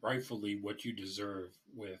rightfully what you deserve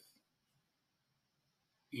with.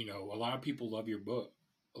 A lot of people love your book.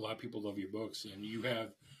 A lot of people love your books, and you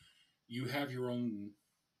have your own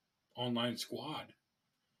online squad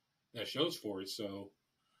that shows for it. So,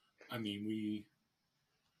 I mean,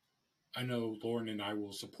 I know Lauren and I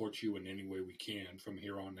will support you in any way we can from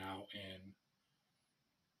here on out. And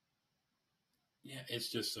yeah, it's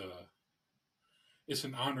just it's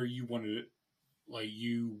an honor you want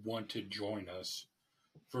to join us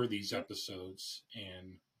for these episodes.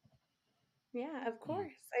 And yeah, of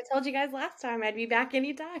course. I told you guys last time I'd be back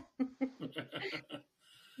anytime.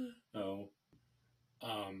 Oh.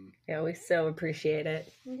 Yeah, we so appreciate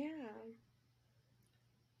it. Yeah.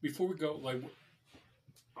 Before we go,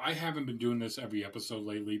 I haven't been doing this every episode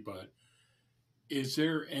lately, but is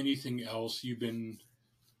there anything else you've been,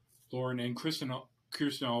 Lauren and Kiersten,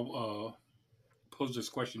 I'll pose this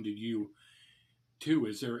question to you too.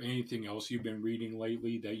 Is there anything else you've been reading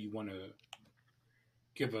lately that you want to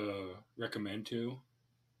give a recommend to?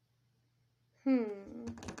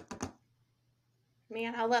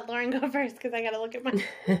 Man, I'll let Lauren go first because I gotta look at my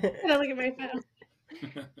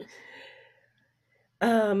phone.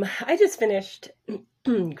 I just finished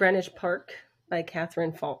Greenwich Park by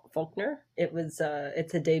Katherine Faulkner. It's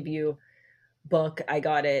a debut book. I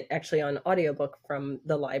got it actually on audiobook from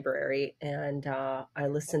the library, and I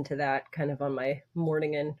listened to that kind of on my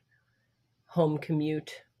morning and home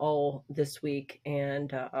commute all this week,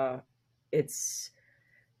 and it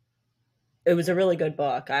was a really good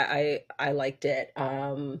book. I liked it.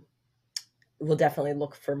 We'll definitely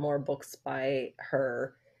look for more books by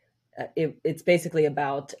her. It's basically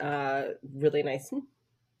about a really nice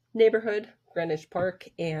neighborhood, Greenwich Park,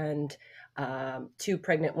 and 2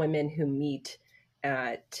 pregnant women who meet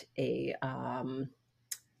at a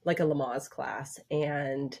Lamaze class,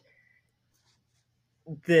 and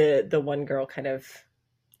the one girl kind of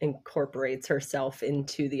incorporates herself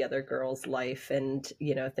into the other girl's life, and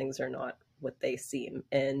things are not what they seem,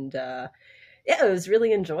 and it was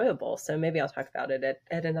really enjoyable. So maybe I'll talk about it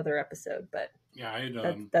at another episode, but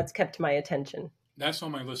yeah, that's kept my attention. That's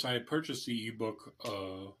on my list. I had purchased the ebook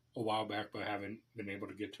a while back, but haven't been able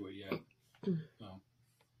to get to it yet. So.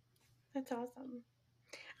 That's awesome.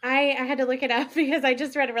 I had to look it up because I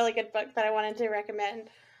just read a really good book that I wanted to recommend.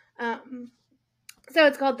 So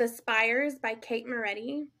it's called The Spires by Kate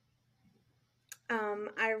Moretti.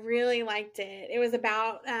 I really liked it. It was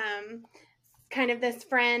about kind of this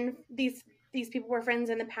friend. These people were friends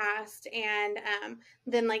in the past, and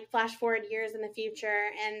then like flash forward years in the future,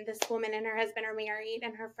 and this woman and her husband are married,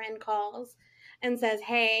 and her friend calls and says,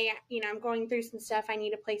 "Hey, I'm going through some stuff. I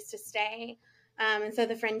need a place to stay." And so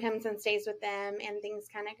the friend comes and stays with them, and things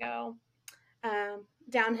kind of go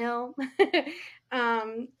downhill.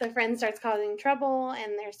 The friend starts causing trouble,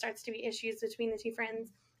 and there starts to be issues between the two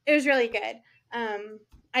friends. It was really good.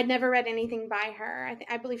 I'd never read anything by her.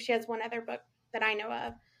 I believe she has one other book that I know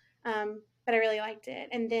of, but I really liked it.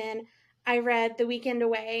 And then I read The Weekend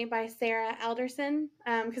Away by Sarah Alderson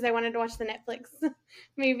because I wanted to watch the Netflix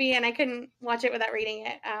movie, and I couldn't watch it without reading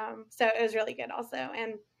it. So it was really good also,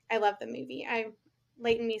 and I love the movie.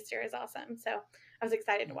 Leighton Meester is awesome, so I was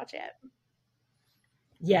excited to watch it.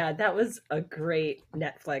 Yeah, that was a great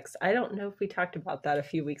Netflix. I don't know if we talked about that a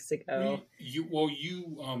few weeks ago.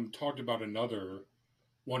 You talked about another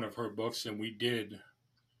one of her books, and we did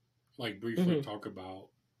like briefly talk about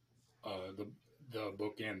the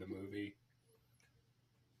book and the movie.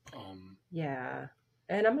 Yeah,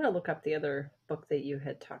 and I'm gonna look up the other book that you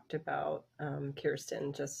had talked about,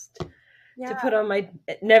 Kiersten, just to put on my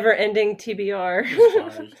never-ending TBR.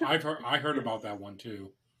 I heard about that one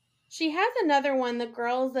too. She has another one, The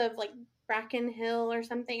Girls of like Bracken Hill or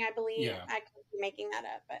something, I believe. Yeah. I could be making that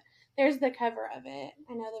up, but there's the cover of it.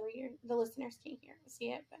 I know the listeners can't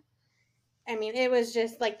see it, but I mean, it was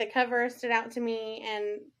just like the cover stood out to me,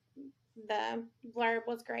 and the blurb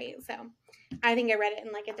was great. So I think I read it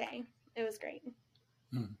in like a day. It was great.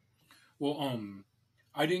 Well,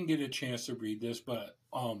 I didn't get a chance to read this, but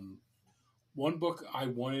one book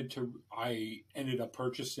I ended up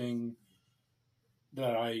purchasing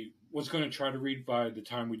that I was going to try to read by the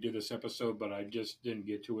time we did this episode, but I just didn't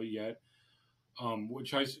get to it yet.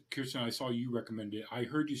 Kiersten, I saw you recommend it. I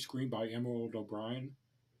Heard You Scream by Emerald O'Brien.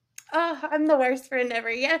 Oh, I'm the worst friend ever.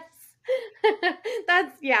 Yes.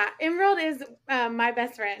 Emerald is my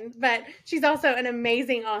best friend, but she's also an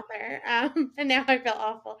amazing author. And now I feel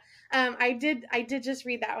awful. I did just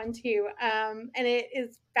read that one too. And it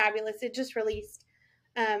is fabulous. It just released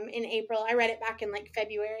in April. I read it back in like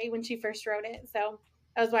February when she first wrote it. So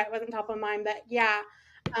that was why it wasn't top of mind. But yeah,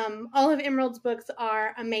 all of Emerald's books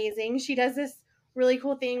are amazing. She does this really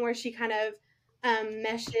cool thing where she kind of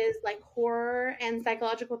meshes like horror and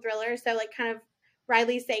psychological thriller. So like kind of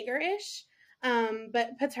Riley Sager-ish,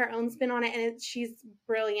 but puts her own spin on it, and she's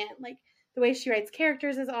brilliant. Like the way she writes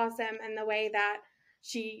characters is awesome, and the way that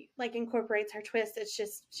she like incorporates her twist,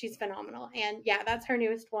 she's phenomenal. And yeah, that's her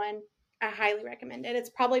newest one. I highly recommend it. It's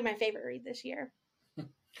probably my favorite read this year.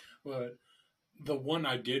 But the one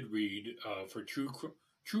I did read for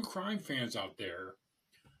true crime fans out there,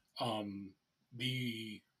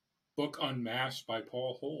 the book Unmasked by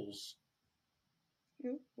Paul Holes.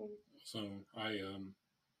 Mm-hmm. So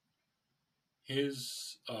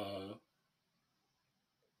his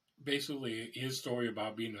basically his story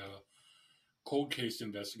about being a cold case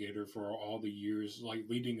investigator for all the years like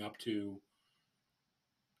leading up to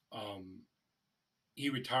he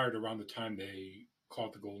retired around the time they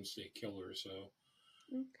caught the Golden State Killer. So,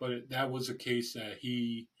 but that was a case that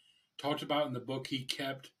he talked about in the book. He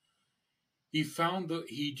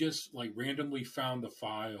just like randomly found the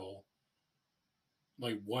file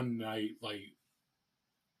like one night, like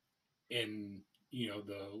in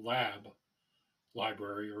the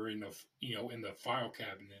library or in the file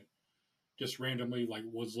cabinet, just randomly like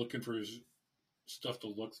was looking for his stuff to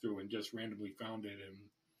look through and just randomly found it. And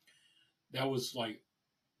that was like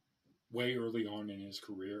way early on in his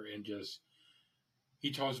career. And just he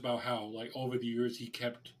talks about how like over the years he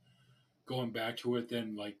kept going back to it,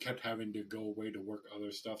 then like kept having to go away to work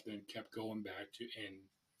other stuff, then kept going back to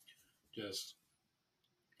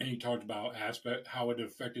and he talked about how it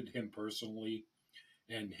affected him personally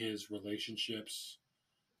and his relationships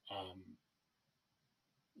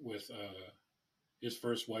with his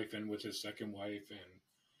first wife and with his second wife.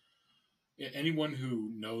 And anyone who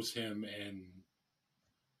knows him and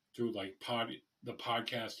through like the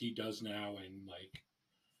podcast he does now, and like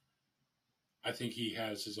I think he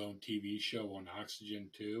has his own TV show on Oxygen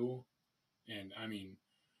too. And I mean,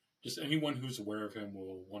 just anyone who's aware of him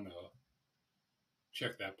will want to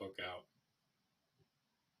check that book out.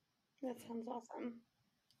 That sounds awesome.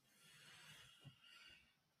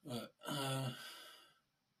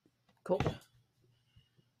 Cool.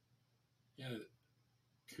 Yeah,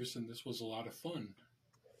 Kiersten, this was a lot of fun.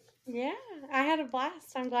 Yeah, I had a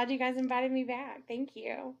blast. I'm glad you guys invited me back. Thank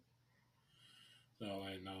you. So,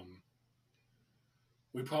 and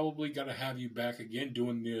we probably got to have you back again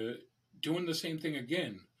doing the same thing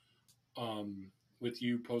again. with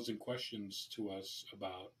you posing questions to us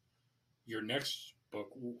about your next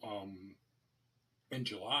book in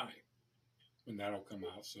July when that'll come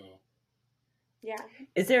out. So, Yeah.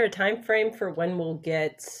 Is there a time frame for when we'll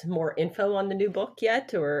get more info on the new book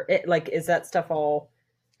yet, or is that stuff all?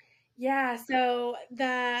 Yeah. So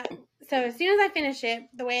as soon as I finish it,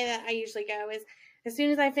 the way that I usually go is as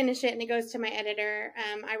soon as I finish it and it goes to my editor,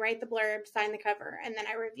 I write the blurb, sign the cover, and then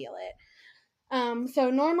I reveal it. So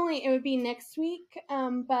normally it would be next week,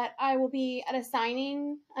 but I will be at a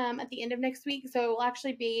signing at the end of next week. So it will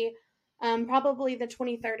actually be probably the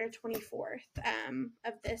 23rd or 24th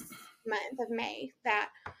of this month of May that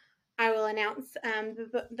I will announce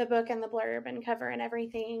the book and the blurb and cover and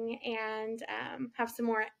everything, and have some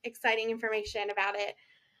more exciting information about it.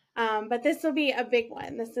 But this will be a big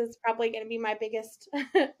one. This is probably going to be my biggest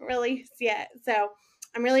release yet. So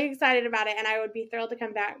I'm really excited about it, and I would be thrilled to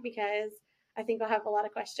come back because I think I'll have a lot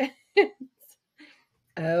of questions.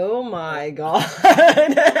 Oh my God.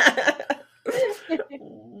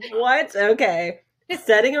 What? Okay.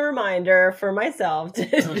 Setting a reminder for myself to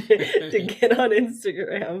get on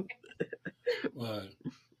Instagram. but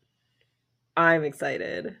I'm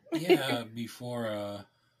excited.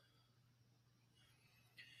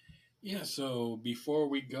 yeah, so before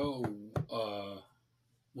we go,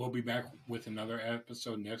 we'll be back with another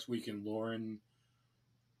episode next week. And Lauren,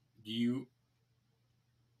 do you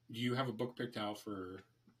have a book picked out for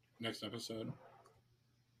next episode?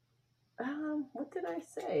 What did I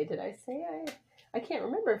say? Did I say I can't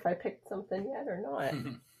remember if I picked something yet or not.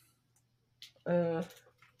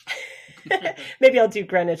 Maybe I'll do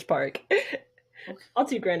Greenwich Park. Okay. I'll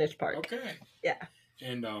do Greenwich Park. Okay. Yeah.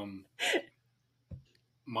 And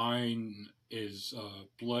mine is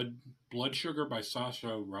Blood Sugar by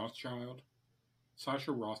Sascha Rothchild.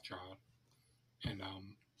 And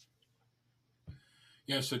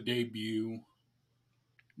it's a debut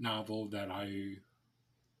novel that I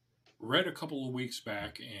read a couple of weeks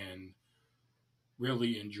back and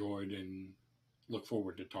really enjoyed, and look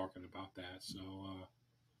forward to talking about that. So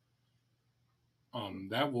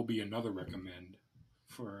that will be another recommend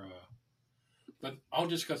for but I'll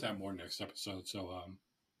discuss that more next episode. So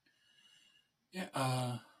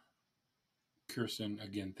Kiersten,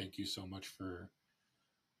 again, thank you so much for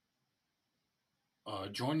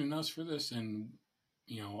joining us for this, and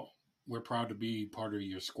we're proud to be part of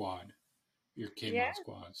your squad, your K-Mod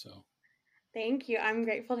squad. So thank you. I'm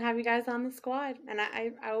grateful to have you guys on the squad, and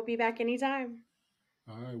I will be back anytime.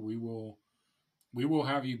 All right, we will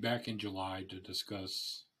have you back in July to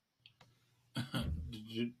discuss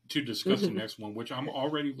the next one, which I'm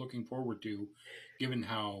already looking forward to, given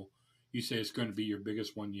how you say it's going to be your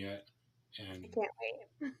biggest one yet. And I can't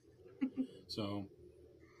wait. So,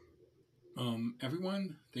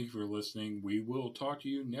 everyone, thank you for listening. We will talk to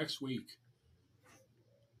you next week.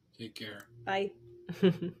 Take care. Bye.